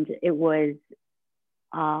 And it was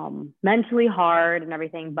mentally hard and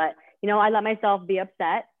everything, but you know, I let myself be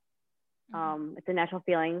upset. It's a natural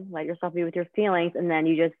feeling. Let yourself be with your feelings, and then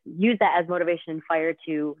you just use that as motivation and fire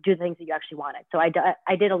to do the things that you actually wanted. So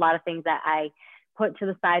I did a lot of things that I put to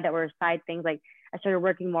the side that were side things. Like I started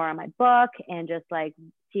working more on my book and just like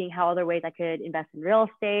seeing how other ways I could invest in real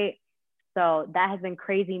estate. So that has been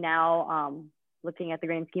crazy now. Looking at the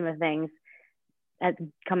grand scheme of things,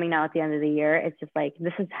 coming now at the end of the year, it's just like,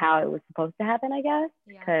 this is how it was supposed to happen, I guess,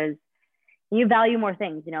 because you value more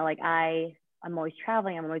things, you know, like I'm always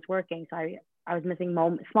traveling, I'm always working. So I was missing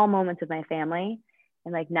small moments with my family,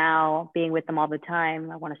 and like now being with them all the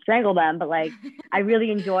time, I want to strangle them, but like, I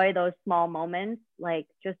really enjoy those small moments, like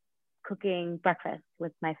just cooking breakfast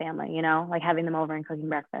with my family, you know, like having them over and cooking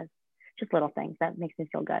breakfast, just little things that makes me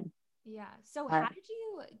feel good. Yeah. So how did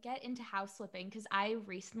you get into house flipping? Because I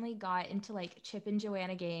recently got into like Chip and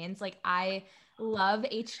Joanna Gaines. Like I love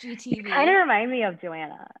HGTV. You kind of remind me of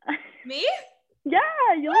Joanna. Me? Yeah,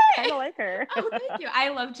 you look kind of like her. Oh, thank you. I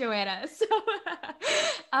love Joanna. So,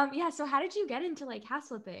 yeah. So how did you get into like house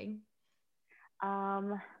flipping?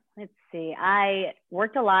 Let's see. I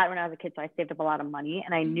worked a lot when I was a kid, so I saved up a lot of money,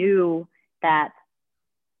 and I knew that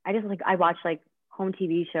I watched like home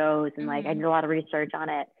TV shows, and like I did a lot of research on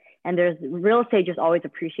it. And there's real estate just always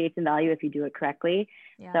appreciates in value if you do it correctly.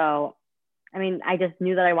 Yeah. So, I mean, I just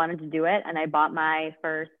knew that I wanted to do it, and I bought my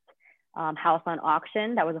first house on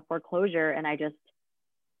auction. That was a foreclosure, and I just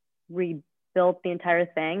rebuilt the entire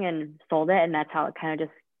thing and sold it, and that's how it kind of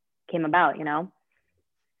just came about, you know.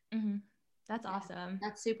 Mm-hmm. That's awesome.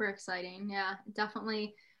 That's super exciting. Yeah,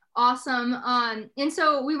 definitely awesome. And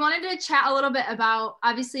so we wanted to chat a little bit about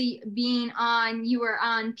obviously you were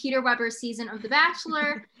on Peter Weber's season of The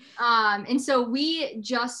Bachelor. And so we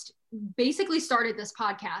just basically started this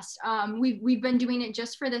podcast. We've been doing it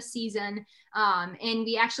just for this season. And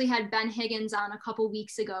we actually had Ben Higgins on a couple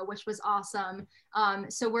weeks ago, which was awesome.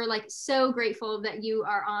 So we're like so grateful that you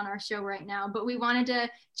are on our show right now, but we wanted to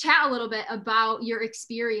chat a little bit about your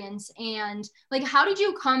experience and like, how did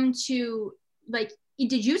you come to like,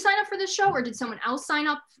 did you sign up for this show or did someone else sign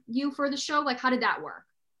up you for the show? Like, how did that work?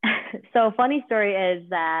 So funny story is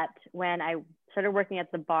that when I started working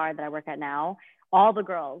at the bar that I work at now, all the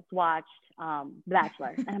girls watched The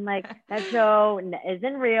Bachelor. And I'm like, that show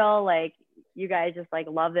isn't real. Like, you guys just like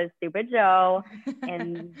love this stupid show.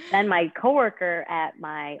 And then my coworker at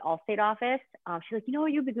my Allstate office, she's like, you know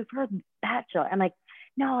what, you'd be good for The Bachelor. I'm like,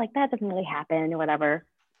 no, like that doesn't really happen or whatever.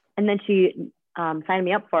 And then she signed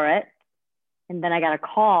me up for it. And then I got a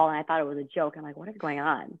call and I thought it was a joke. I'm like, what is going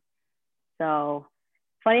on? So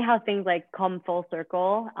funny how things like come full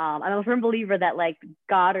circle. I'm a firm believer that like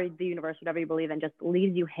God or the universe, whatever you believe in, just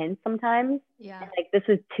leaves you hints sometimes. Yeah. And, like this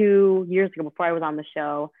was 2 years ago before I was on the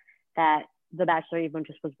show that The Bachelor even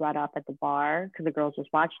just was brought up at the bar because the girls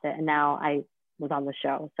just watched it. And now I was on the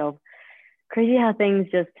show. So crazy how things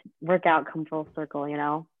just work out, come full circle, you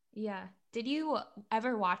know? Yeah. Did you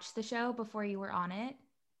ever watch the show before you were on it?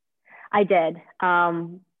 I did.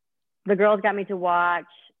 The girls got me to watch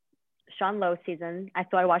Sean Lowe's season. I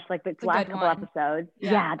watched like the last couple episodes.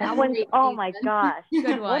 Yeah, that one. Oh my gosh.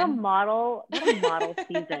 Good one. What a model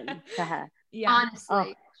season. Yeah.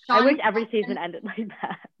 Honestly. I wish every season ended like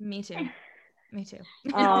that. Me too.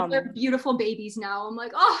 And all their beautiful babies now. I'm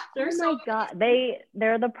like, oh, they're so my God.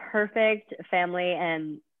 They're the perfect family,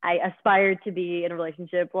 and I aspire to be in a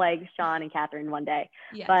relationship like Sean and Catherine one day.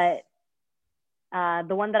 Yes. But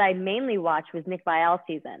the one that I mainly watched was Nick Viall's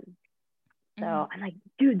season. So I'm like,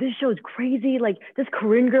 dude, this show is crazy. Like this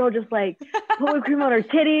Corinne girl just like put whipped cream on her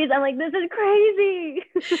titties. I'm like, this is crazy.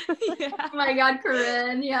 Yeah. Oh my God,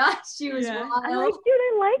 Corinne. Yeah, she was wild. I'm like, dude,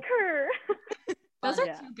 I like her. Those are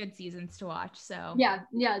 2 good seasons to watch. So yeah,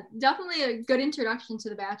 definitely a good introduction to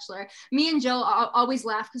The Bachelor. Me and Jill always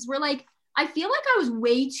laugh because we're like, I feel like I was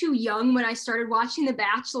way too young when I started watching The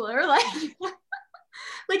Bachelor.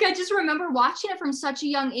 Like I just remember watching it from such a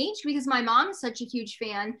young age because my mom is such a huge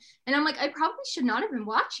fan. And I'm like, I probably should not have been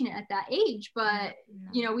watching it at that age, but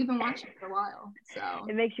you know, we've been watching it for a while. So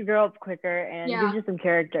it makes you grow up quicker and gives you some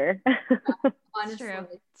character. Honestly.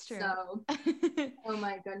 It's true. So, oh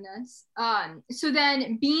my goodness. So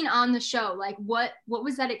then being on the show, like what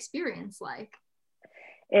was that experience like?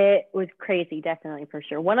 It was crazy, definitely, for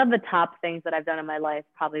sure. One of the top things that I've done in my life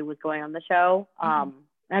probably was going on the show.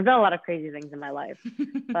 I've done a lot of crazy things in my life,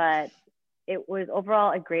 but it was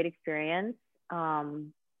overall a great experience.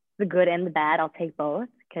 The good and the bad, I'll take both,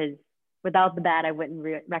 because without the bad, I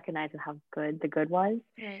wouldn't recognize how good the good was.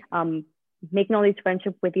 Right. Making all these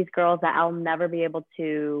friendships with these girls that I'll never be able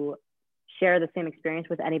to share the same experience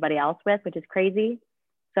with anybody else with, which is crazy.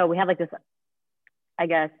 So we have like this, I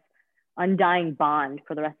guess, undying bond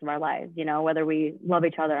for the rest of our lives, you know, whether we love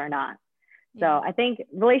each other or not. So I think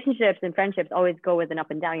relationships and friendships always go with an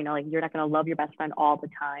up and down, you know, like you're not going to love your best friend all the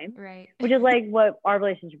time, Right. which is like what our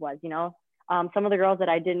relationship was, you know. Some of the girls that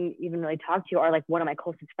I didn't even really talk to are like one of my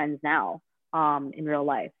closest friends now, in real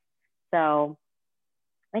life. So,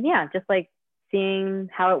 and yeah, just like seeing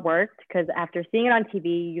how it worked, because after seeing it on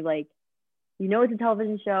TV, you know it's a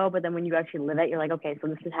television show, but then when you actually live it, you're like, okay, so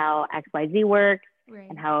this is how XYZ works, Right.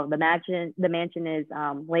 and how the mansion is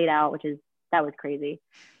laid out, that was crazy.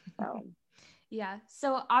 So. Yeah.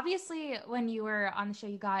 So obviously when you were on the show,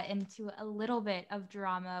 you got into a little bit of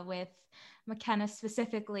drama with McKenna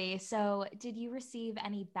specifically. So did you receive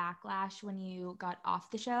any backlash when you got off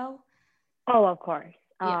the show? Oh, of course.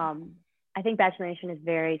 Yeah. I think Bachelor Nation is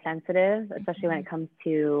very sensitive, especially when it comes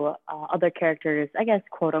to other characters, I guess,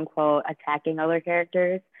 quote unquote, attacking other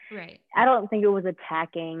characters. Right. I don't think it was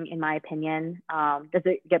attacking, in my opinion. Does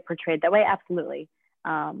it get portrayed that way? Absolutely.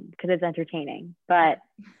 Because it's entertaining. But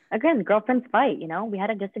again, girlfriends fight, you know, we had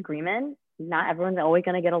a disagreement. Not everyone's always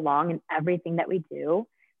going to get along in everything that we do.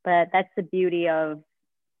 But that's the beauty of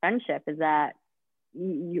friendship, is that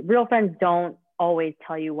real friends don't always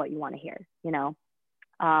tell you what you want to hear, you know.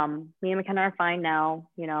 Me and McKenna are fine now,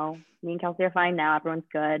 you know, me and Kelsey are fine now. Everyone's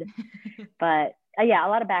good. But yeah, a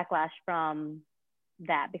lot of backlash from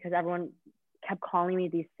that, because everyone kept calling me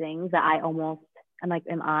these things that I'm like,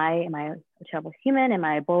 am I a terrible human? Am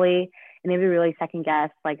I a bully? And maybe really second guess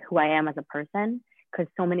like who I am as a person,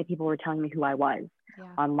 because so many people were telling me who I was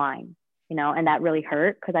online, you know, and that really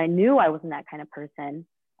hurt, because I knew I wasn't that kind of person.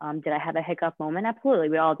 Did I have a hiccup moment? Absolutely.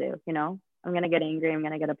 We all do, you know. I'm going to get angry. I'm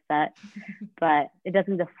going to get upset. But it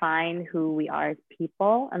doesn't define who we are as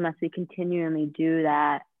people unless we continually do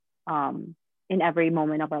that in every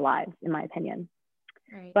moment of our lives, in my opinion.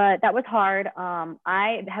 Right. But that was hard.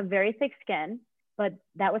 I have very thick skin, but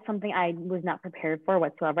that was something I was not prepared for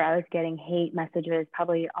whatsoever. I was getting hate messages,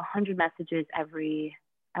 probably 100 messages every,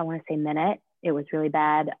 I want to say, minute. It was really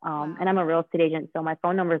bad. Wow. And I'm a real estate agent, so my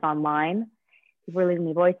phone number is online. People were leaving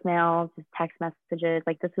me voicemails, just text messages.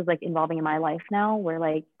 Like, this was like involving in my life now, where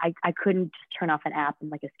like I couldn't just turn off an app and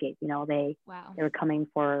like escape. You know, they were coming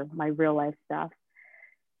for my real life stuff.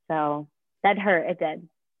 So that hurt. It did.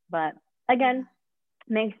 But again,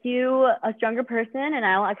 makes you a stronger person. And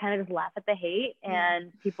I kind of just laugh at the hate,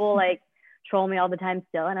 and people like troll me all the time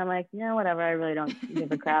still. And I'm like, yeah, whatever. I really don't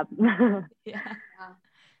give a crap.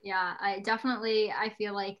 Yeah. I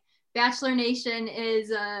feel like Bachelor Nation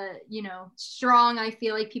is, you know, strong. I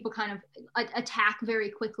feel like people kind of attack very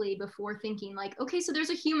quickly before thinking like, okay, so there's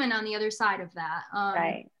a human on the other side of that.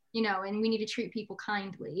 Right. You know, and we need to treat people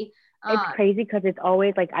kindly. It's crazy because it's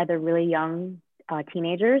always like either really young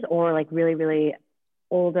teenagers or like really, really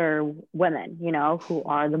older women, you know, who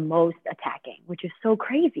are the most attacking, which is so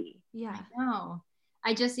crazy. Yeah. I know.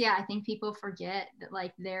 I think people forget that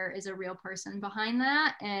like there is a real person behind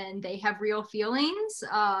that and they have real feelings.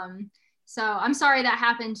 So I'm sorry that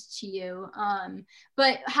happened to you.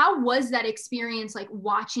 But how was that experience, like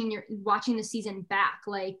watching the season back,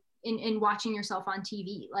 like in watching yourself on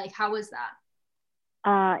TV? Like, how was that?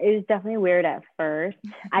 It was definitely weird at first.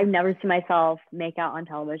 I've never seen myself make out on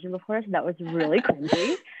television before, so that was really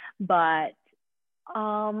cringy. But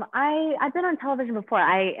I've been on television before.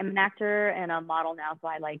 I am an actor and a model now, so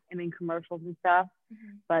I like am in commercials and stuff.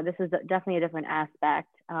 But this is definitely a different aspect.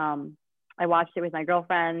 I watched it with my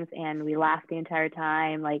girlfriends, and we laughed the entire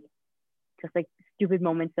time, like just like stupid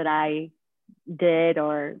moments that I did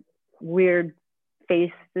or weird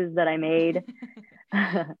faces that I made.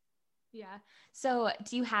 Yeah. So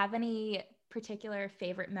do you have any particular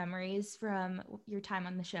favorite memories from your time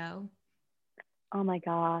on the show? Oh my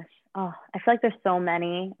gosh. Oh, I feel like there's so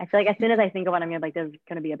many. I feel like as soon as I think of one, I'm gonna like, there's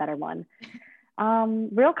gonna be a better one.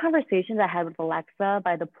 Real conversations I had with Alexa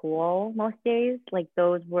by the pool most days, like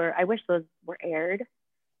I wish those were aired,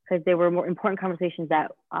 because they were more important conversations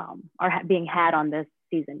that are being had on this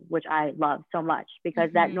season, which I love so much, because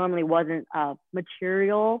that normally wasn't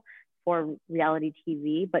material for reality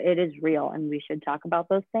TV, but it is real and we should talk about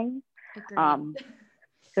those things.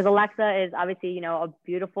 Because Alexa is obviously, you know, a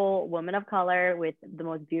beautiful woman of color with the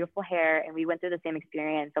most beautiful hair. And we went through the same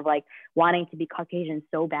experience of like wanting to be Caucasian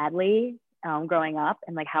so badly growing up,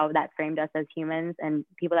 and like how that framed us as humans and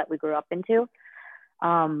people that we grew up into.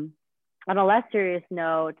 On a less serious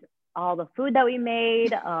note, all the food that we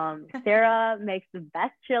made. Sarah makes the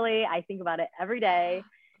best chili. I think about it every day.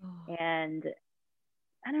 And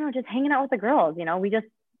I don't know, just hanging out with the girls, you know,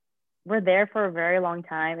 we're there for a very long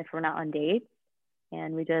time if we're not on dates.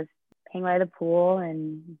 And we just hang by the pool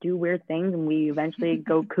and do weird things. And we eventually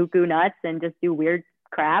go cuckoo nuts and just do weird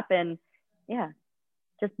crap. And yeah,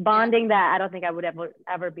 just bonding that I don't think I would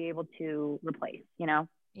ever be able to replace, you know?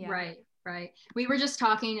 Yeah. Right. We were just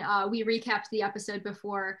talking, we recapped the episode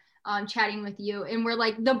before chatting with you, and we're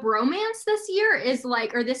like, the bromance this year is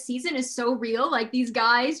like, or this season is so real. Like these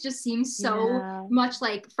guys just seem so much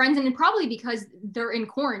like friends, and probably because they're in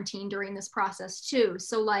quarantine during this process too.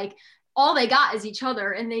 So like all they got is each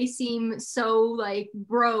other, and they seem so like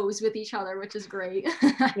bros with each other, which is great.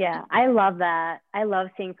 Yeah, I love that. I love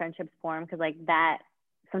seeing friendships form, because like that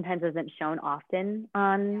sometimes isn't shown often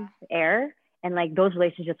on air. And like those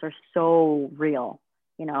relationships are so real,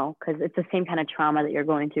 you know, because it's the same kind of trauma that you're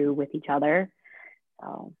going through with each other.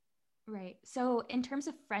 So. Right. So in terms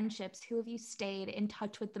of friendships, who have you stayed in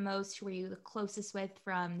touch with the most? Who were you the closest with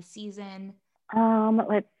from the season?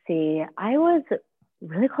 Let's see. I was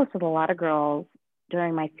really close with a lot of girls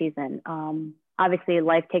during my season. Obviously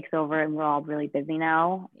life takes over and we're all really busy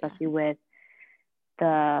now, especially with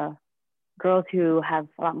the girls who have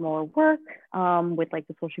a lot more work with like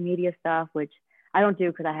the social media stuff, which I don't do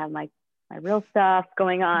because I have my real stuff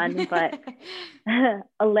going on. But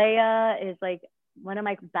Alea is like one of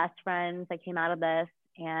my best friends that came out of this,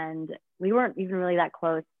 and we weren't even really that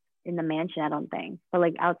close in the mansion, I don't think. But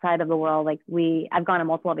like outside of the world, like I've gone on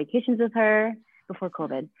multiple vacations with her before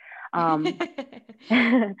COVID.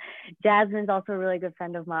 Jasmine's also a really good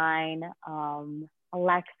friend of mine.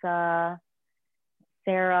 Alexa,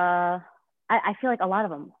 Sarah. I feel like a lot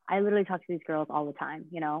of them. I literally talk to these girls all the time,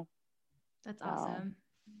 you know? That's awesome.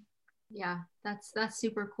 Yeah, that's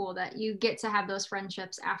super cool that you get to have those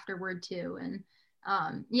friendships afterward too. And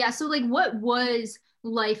so like what was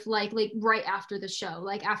life like right after the show,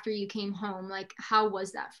 like after you came home, like how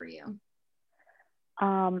was that for you?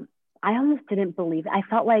 I almost didn't believe it. I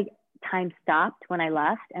felt like time stopped when I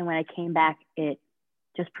left, and when I came back, it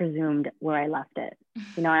just presumed where I left it.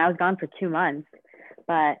 You know, and I was gone for 2 months,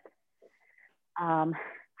 but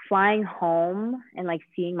flying home and like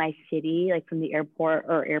seeing my city like from the airport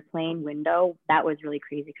or airplane window, that was really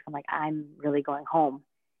crazy, because I'm like, I'm really going home.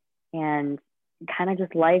 And kind of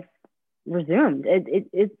just life resumed.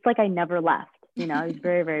 It's like I never left, you know. It's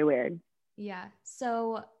very, very weird. Yeah.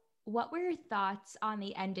 So what were your thoughts on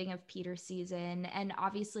the ending of Peter's season? And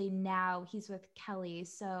obviously now he's with Kelly,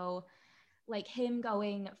 so like him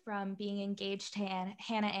going from being engaged to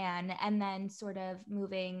Hannah Ann and then sort of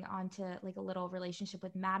moving on to like a little relationship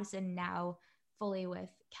with Madison, now fully with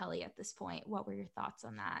Kelly at this point. What were your thoughts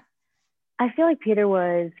on that? I feel like Peter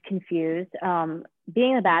was confused.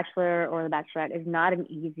 Being a bachelor or the bachelorette is not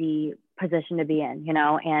an easy position to be in, you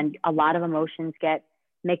know, and a lot of emotions get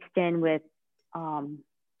mixed in with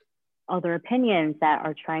other opinions that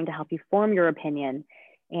are trying to help you form your opinion.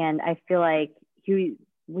 And I feel like he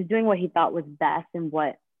was doing what he thought was best and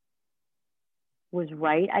what was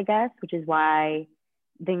right, I guess, which is why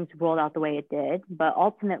things rolled out the way it did. But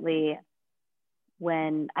ultimately,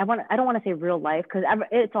 when I don't want to say real life, because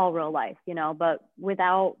it's all real life, you know, but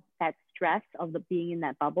without that stress of being in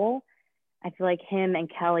that bubble, I feel like him and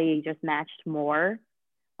Kelly just matched more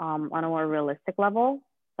on a more realistic level.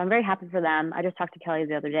 So I'm very happy for them. I just talked to Kelly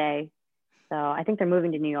the other day. So I think they're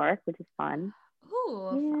moving to New York, which is fun.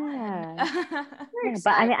 Ooh, yeah. fun. Yeah,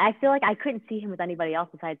 but I mean, I feel like I couldn't see him with anybody else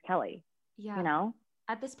besides Kelly. Yeah. You know?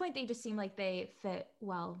 At this point, they just seem like they fit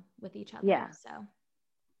well with each other. Yeah. So.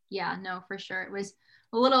 Yeah, no, for sure. It was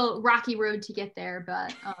a little rocky road to get there,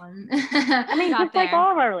 but I mean, just like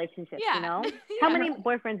all of our relationships, you know? How many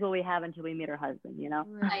boyfriends will we have until we meet our husband, you know?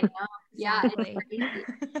 Right. I know. Yeah, exactly.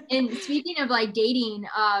 It's crazy. And speaking of like dating,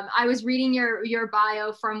 I was reading your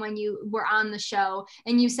bio from when you were on the show,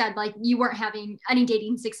 and you said like you weren't having any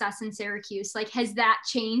dating success in Syracuse. Like, has that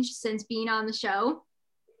changed since being on the show?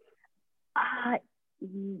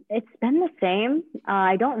 It's been the same.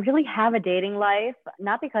 I don't really have a dating life,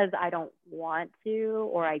 not because I don't want to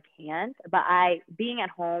or I can't, but being at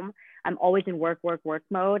home, I'm always in work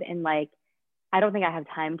mode. And like, I don't think I have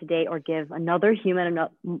time to date or give another human enough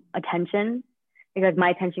attention, because my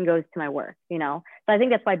attention goes to my work, you know? So I think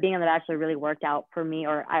that's why being on The Bachelor really worked out for me,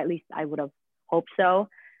 or at least I would have hoped so,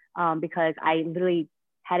 because I literally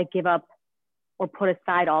had to give up or put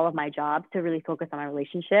aside all of my jobs to really focus on my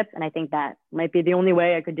relationship. And I think that might be the only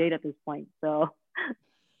way I could date at this point. So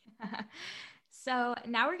So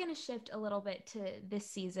now we're going to shift a little bit to this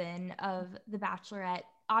season of The Bachelorette.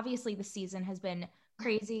 Obviously, the season has been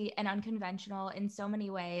crazy and unconventional in so many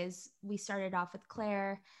ways. We started off with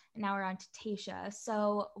Claire and now we're on to Tayshia.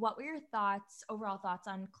 So what were your overall thoughts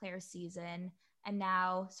on Claire's season and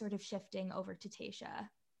now sort of shifting over to Tayshia?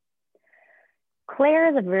 Claire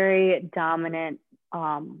is a very dominant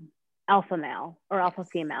alpha male or alpha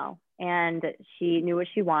female, and she knew what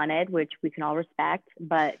she wanted, which we can all respect.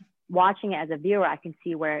 But watching it as a viewer, I can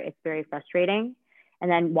see where it's very frustrating. And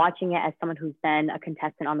then watching it as someone who's been a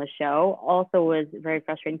contestant on the show also was very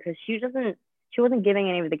frustrating because she wasn't giving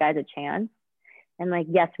any of the guys a chance. And like,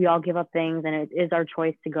 yes, we all give up things and it is our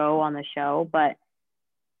choice to go on the show, but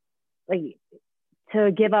like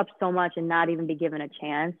to give up so much and not even be given a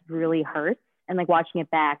chance really hurts. And like watching it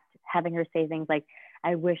back, having her say things like,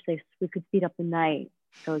 I wish we could speed up the night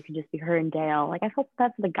so it could just be her and Dale. Like I felt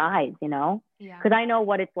bad for the guys, you know? Yeah. Because I know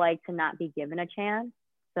what it's like to not be given a chance.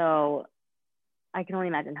 So I can only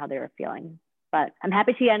imagine how they were feeling. But I'm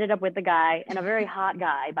happy she ended up with the guy, and a very hot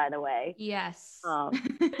guy, by the way. Yes.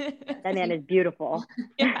 That man is beautiful.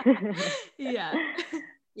 Yeah. Yeah.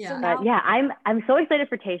 Yeah. So But now, yeah, I'm so excited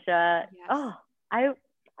for Tayshia. Yes. Oh, I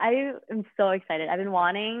am so excited. I've been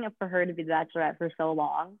wanting for her to be the Bachelorette for so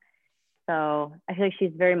long. So I feel like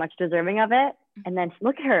she's very much deserving of it. And then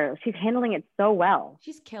look at her. She's handling it so well.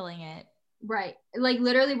 she's killing it. Right. Like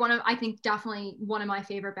literally I think definitely one of my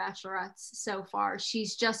favorite bachelorettes so far.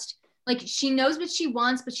 She's just like, she knows what she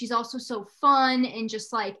wants, but she's also so fun and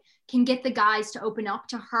just like can get the guys to open up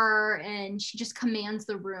to her, and she just commands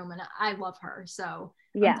the room, and I love her. So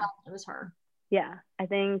Yeah. I'm glad it was her. Yeah. I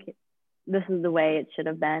think this is the way it should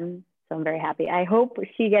have been. So I'm very happy. I hope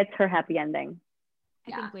she gets her happy ending.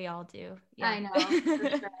 I think we all do. Yeah. I know. For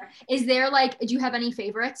sure. Is there like, do you have any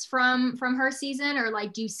favorites from her season, or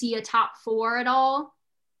like, do you see a top 4 at all?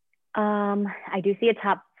 I do see a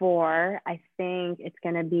top 4. I think it's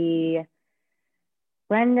gonna be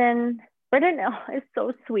Brendan. Brendan is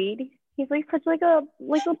so sweet. He's like such like a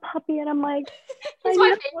puppy, and I'm like, He's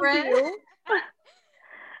my favorite.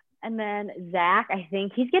 And then Zach, I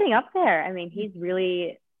think he's getting up there. I mean, he's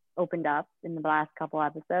really opened up in the last couple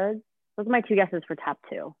episodes. Those are my 2 guesses for top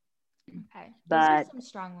 2. Okay. Those But are some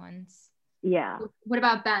strong ones. yeah. What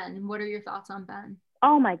about Ben? What are your thoughts on Ben?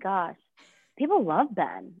 Oh my gosh. People love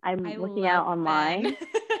Ben. I'm I looking love out online. Ben.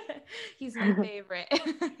 He's my favorite.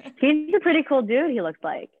 He's a pretty cool dude, he looks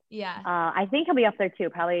like. Yeah. I think he'll be up there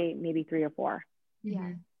too, probably maybe 3 or 4.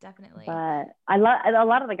 Yeah, definitely. But I love a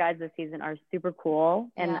lot of the guys this season are super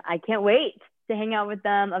cool, and I can't wait to hang out with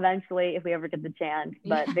them eventually if we ever get the chance.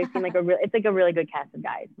 But they seem like it's like a really good cast of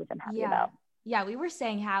guys, which I'm happy about. Yeah, we were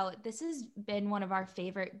saying how this has been one of our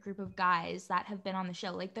favorite group of guys that have been on the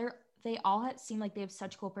show. Like they all seem like they have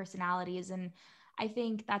such cool personalities, and I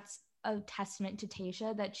think that's a testament to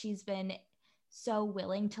Tayshia that she's been so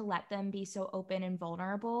willing to let them be so open and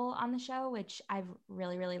vulnerable on the show, which I've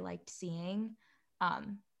really, really liked seeing.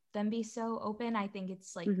 Them be so open. I think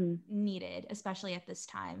it's like needed, especially at this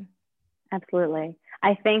time. Absolutely.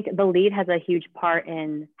 I think the lead has a huge part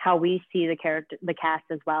in how we see the cast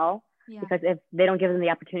as well. Yeah. Because if they don't give them the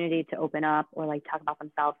opportunity to open up or like talk about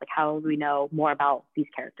themselves, like how will we know more about these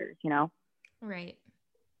characters, you know? Right.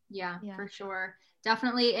 Yeah, for sure.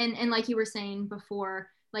 Definitely. And like you were saying before,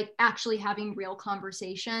 like actually having real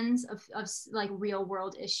conversations of like real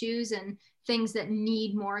world issues and things that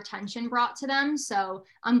need more attention brought to them. So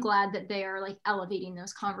I'm glad that they are like elevating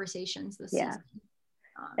those conversations this season.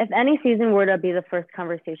 If any season were to be the first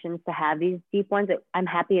conversations to have these deep ones, I'm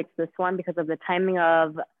happy it's this one because of the timing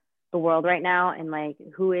of the world right now and like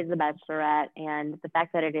who is the Bachelorette and the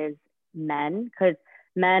fact that it is men, because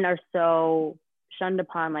men are so shunned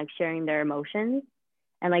upon like sharing their emotions.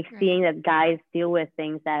 And like seeing that guys deal with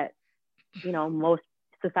things that, you know, most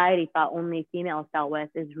society thought only females dealt with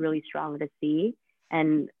is really strong to see.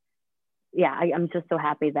 And yeah, I'm just so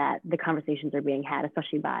happy that the conversations are being had,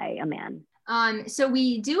 especially by a man. So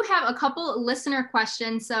we do have a couple listener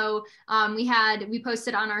questions. So we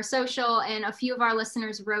posted on our social and a few of our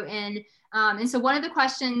listeners wrote in. And so one of the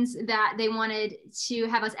questions that they wanted to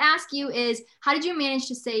have us ask you is, how did you manage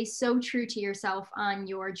to stay so true to yourself on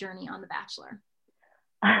your journey on The Bachelor?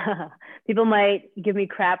 People might give me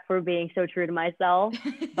crap for being so true to myself,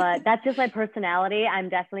 but that's just my personality. I'm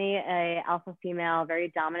definitely a alpha female,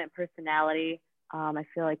 very dominant personality. I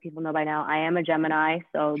feel like people know by now I am a Gemini,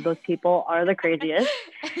 so those people are the craziest.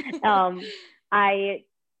 I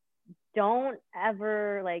don't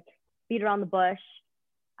ever like beat around the bush.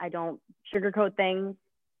 I don't sugarcoat things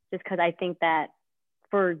just because I think that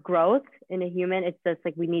for growth in a human, it's just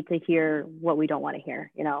like we need to hear what we don't want to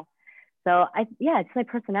hear, you know? So it's my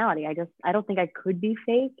personality. I don't think I could be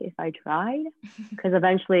fake if I tried, because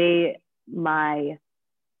eventually my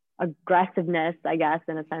aggressiveness, I guess,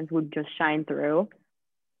 in a sense, would just shine through.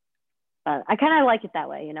 But I kind of like it that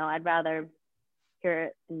way, you know. I'd rather hear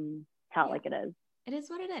it and tell it like it is. It is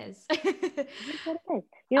what it is. It is what it is.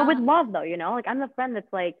 You know, with love though, you know, like I'm the friend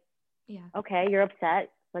that's like, okay, you're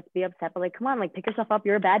upset. Let's be upset. But like, come on, like pick yourself up.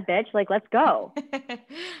 You're a bad bitch. Like, let's go.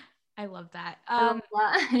 I love that.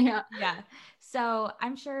 Yeah. So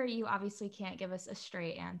I'm sure you obviously can't give us a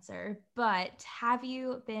straight answer, but have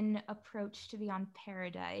you been approached to be on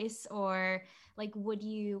Paradise, or like, would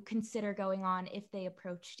you consider going on if they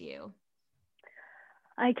approached you?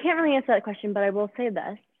 I can't really answer that question, but I will say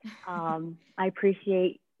this. I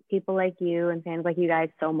appreciate people like you and fans like you guys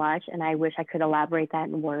so much. And I wish I could elaborate that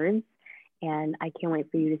in words. And I can't wait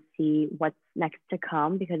for you to see what's next to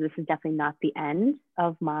come, because this is definitely not the end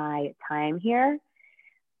of my time here.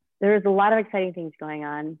 There's a lot of exciting things going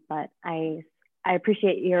on, but I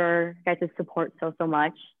appreciate your guys' support so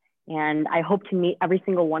much. And I hope to meet every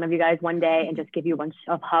single one of you guys one day and just give you a bunch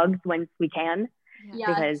of hugs once we can. Yes.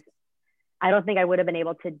 Because I don't think I would have been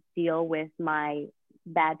able to deal with my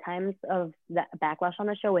bad times of the backlash on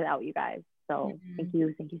the show without you guys. So thank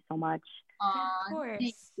you so much. Of course.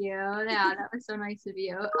 Thank you. Yeah, that was so nice of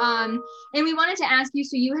you. And we wanted to ask you,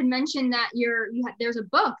 so you had mentioned that there's a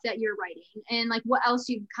book that you're writing, and like what else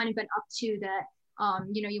you've kind of been up to that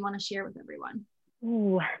you want to share with everyone.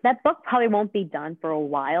 Ooh, that book probably won't be done for a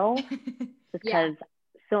while, because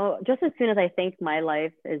so just as soon as I think my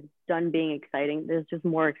life is done being exciting, there's just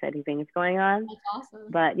more exciting things going on. That's awesome.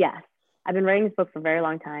 But yes, I've been writing this book for a very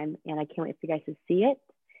long time, and I can't wait for you guys to see it.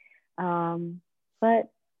 But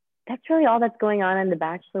that's really all that's going on in the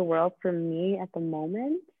Bachelor world for me at the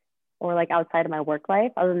moment, or like outside of my work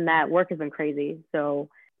life. Other than that, work has been crazy. So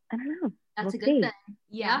I don't know. That's a good thing.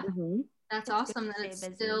 Yeah. Mm-hmm. That's awesome that it's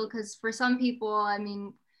still, because for some people, I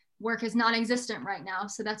mean, work is non-existent right now.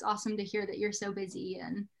 So that's awesome to hear that you're so busy.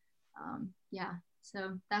 And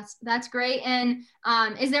so that's great. And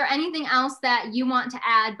is there anything else that you want to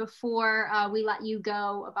add before we let you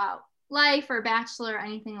go about life or Bachelor or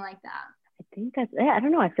anything like that? I think that's it. I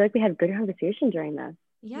don't know. I feel like we had a good conversation during this.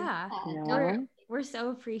 Yeah. You know? We're so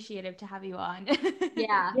appreciative to have you on.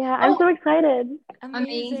 Yeah. I'm so excited.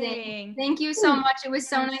 Amazing. Thank you so much. It was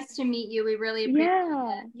so nice to meet you. We really appreciate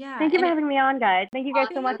it. Yeah. Thank you for having me on, guys. Thank you guys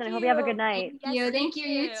so much, and I hope you have a good night. Thank you.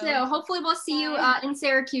 You too. Hopefully we'll see you in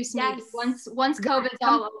Syracuse maybe once COVID's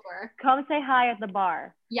all over. Come say hi at the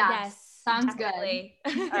bar. Yes. Sounds definitely.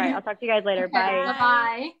 good. All right. I'll talk to you guys later. Bye.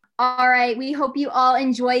 Bye. All right. We hope you all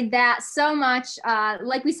enjoyed that so much.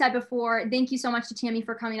 Like we said before, thank you so much to Tammy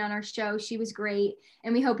for coming on our show. She was great,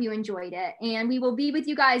 and we hope you enjoyed it. And we will be with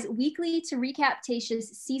you guys weekly to recap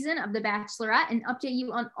Tayshia's season of The Bachelorette and update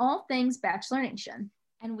you on all things Bachelor Nation.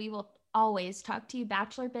 And we will always talk to you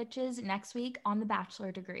Bachelor bitches next week on The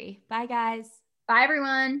Bachelor Degree. Bye, guys. Bye,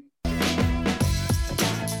 everyone.